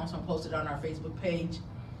from the council and post it on our Facebook page.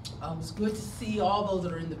 It's good to see all those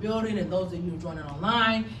that are in the building and those of you joining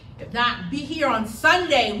online. If not, be here on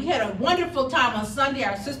Sunday. We had a wonderful time on Sunday.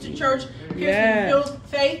 Our sister church, Pierce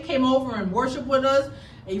Faith, came over and worshiped with us.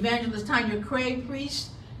 Evangelist Tanya Craig preached.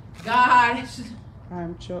 God.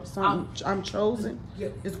 I'm chosen.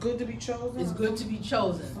 It's good to be chosen. It's good to be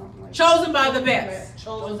chosen. Chosen by the best.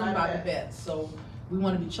 Chosen by the best. So we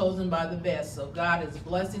want to be chosen by the best. So God is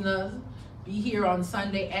blessing us. Be here on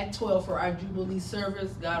Sunday at 12 for our Jubilee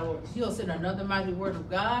service. He'll send another mighty word of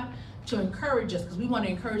God to encourage us, because we want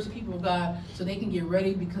to encourage the people of God so they can get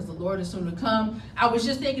ready because the Lord is soon to come. I was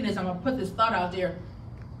just thinking this, I'm going to put this thought out there.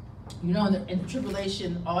 You know, in the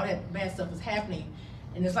tribulation, all that bad stuff is happening.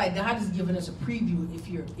 And it's like God is giving us a preview if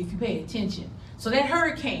you pay attention. So that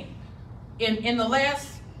hurricane, in the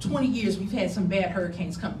last 20 years, we've had some bad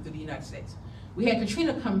hurricanes coming through the United States. We had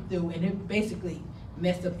Katrina come through, and it basically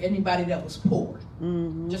messed up anybody that was poor.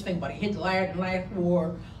 Mm-hmm. Just think about it. It hit the last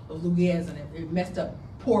war of Louisiana, and it messed up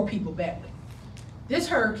poor people badly. This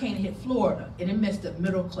hurricane hit Florida, and it messed up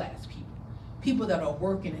middle class people. People that are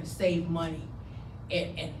working and save money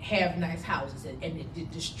and have nice houses, and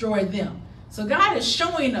it destroyed them. So God is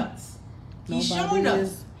showing us. He's showing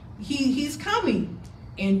us. He's coming.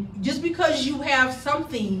 And just because you have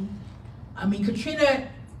something, I mean, Katrina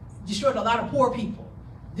destroyed a lot of poor people.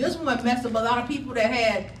 This one messed up a lot of people that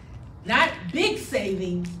had not big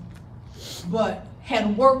savings, but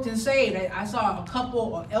had worked and saved. I saw a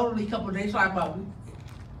couple, an elderly couple, they talk about,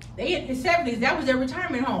 they in the 70s, that was their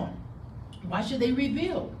retirement home. Why should they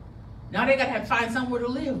rebuild? Now they gotta find somewhere to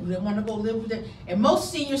live. They wanna go live with them. And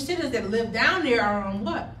most senior citizens that live down there are on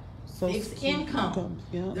what? Fixed income.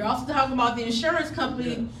 Yeah. They're also talking about the insurance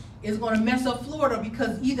company is going to mess up Florida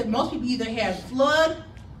because most people either had flood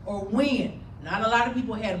or wind. Not a lot of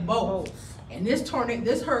people had both. And this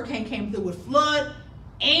hurricane came through with flood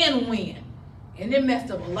and wind, and it messed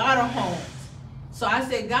up a lot of homes. So I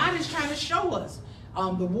said, God is trying to show us.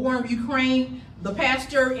 The war in Ukraine, the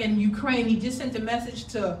pastor in Ukraine, he just sent a message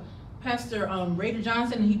to Pastor Raider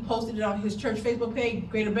Johnson, and he posted it on his church Facebook page,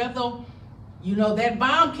 Greater Bethel. You know, that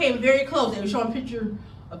bomb came very close. They were showing a picture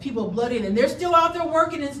of people bloodied, and they're still out there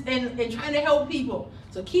working and trying to help people.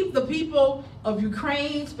 So keep the people of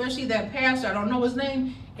Ukraine, especially that pastor, I don't know his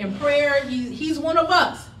name, in prayer. He's one of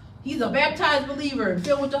us. He's a baptized believer and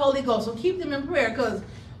filled with the Holy Ghost. So keep them in prayer, because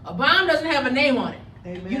a bomb doesn't have a name on it.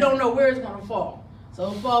 Amen. You don't know where it's going to fall. So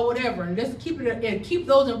it'll fall whatever. And just keep it and keep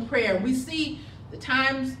those in prayer. We see the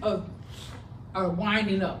times are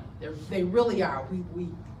winding up. They really are.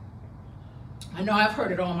 I know I've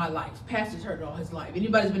heard it all my life. Pastor's heard it all his life.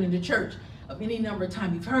 Anybody's been in the church of any number of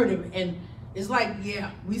times, you've heard it. And it's like,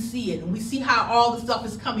 yeah, we see it. And we see how all the stuff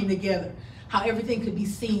is coming together, how everything could be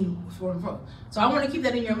seen before and front. So I want to keep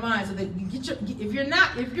that in your mind so that you get if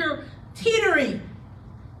you're teetering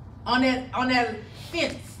on that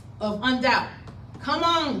fence of undoubt, come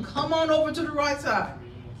on over to the right side.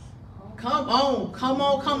 Come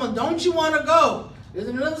on. Don't you want to go? There's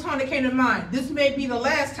another song that came to mind. This may be the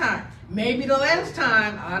last time. Maybe the last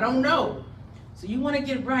time, I don't know. So you want to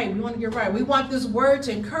get right. We want to get right. We want this word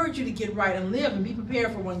to encourage you to get right and live and be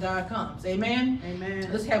prepared for when God comes. Amen? Amen.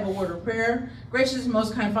 Let's have a word of prayer. Gracious and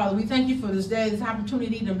most kind Father, we thank you for this day, this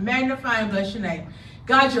opportunity to magnify and bless your name.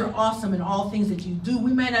 God, you're awesome in all things that you do.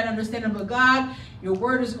 We may not understand them, but God, your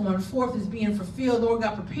word is going forth, is being fulfilled. Lord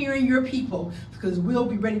God, preparing your people, because we'll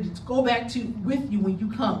be ready to go back with you when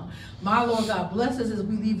you come. My Lord God, bless us as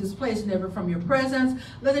we leave this place, never from your presence.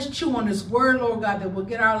 Let us chew on this word, Lord God, that will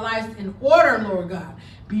get our lives in order, Lord God.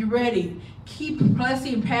 Be ready. Keep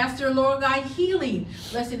blessing Pastor, Lord God, healing,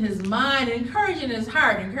 blessing his mind, encouraging his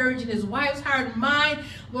heart, encouraging his wife's heart and mind.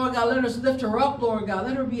 Lord God, let us lift her up, Lord God.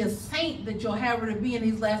 Let her be a saint that you'll have her to be in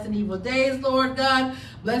these last and evil days, Lord God.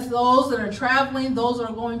 Bless those that are traveling, those that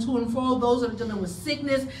are going to and fro, those that are dealing with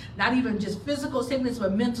sickness, not even just physical sickness,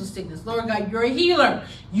 but mental sickness. Lord God, you're a healer.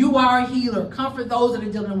 You are a healer. Comfort those that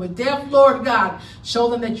are dealing with death, Lord God. Show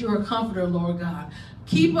them that you're a comforter, Lord God.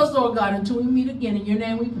 Keep us, Lord God, until we meet again. In your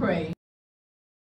name we pray.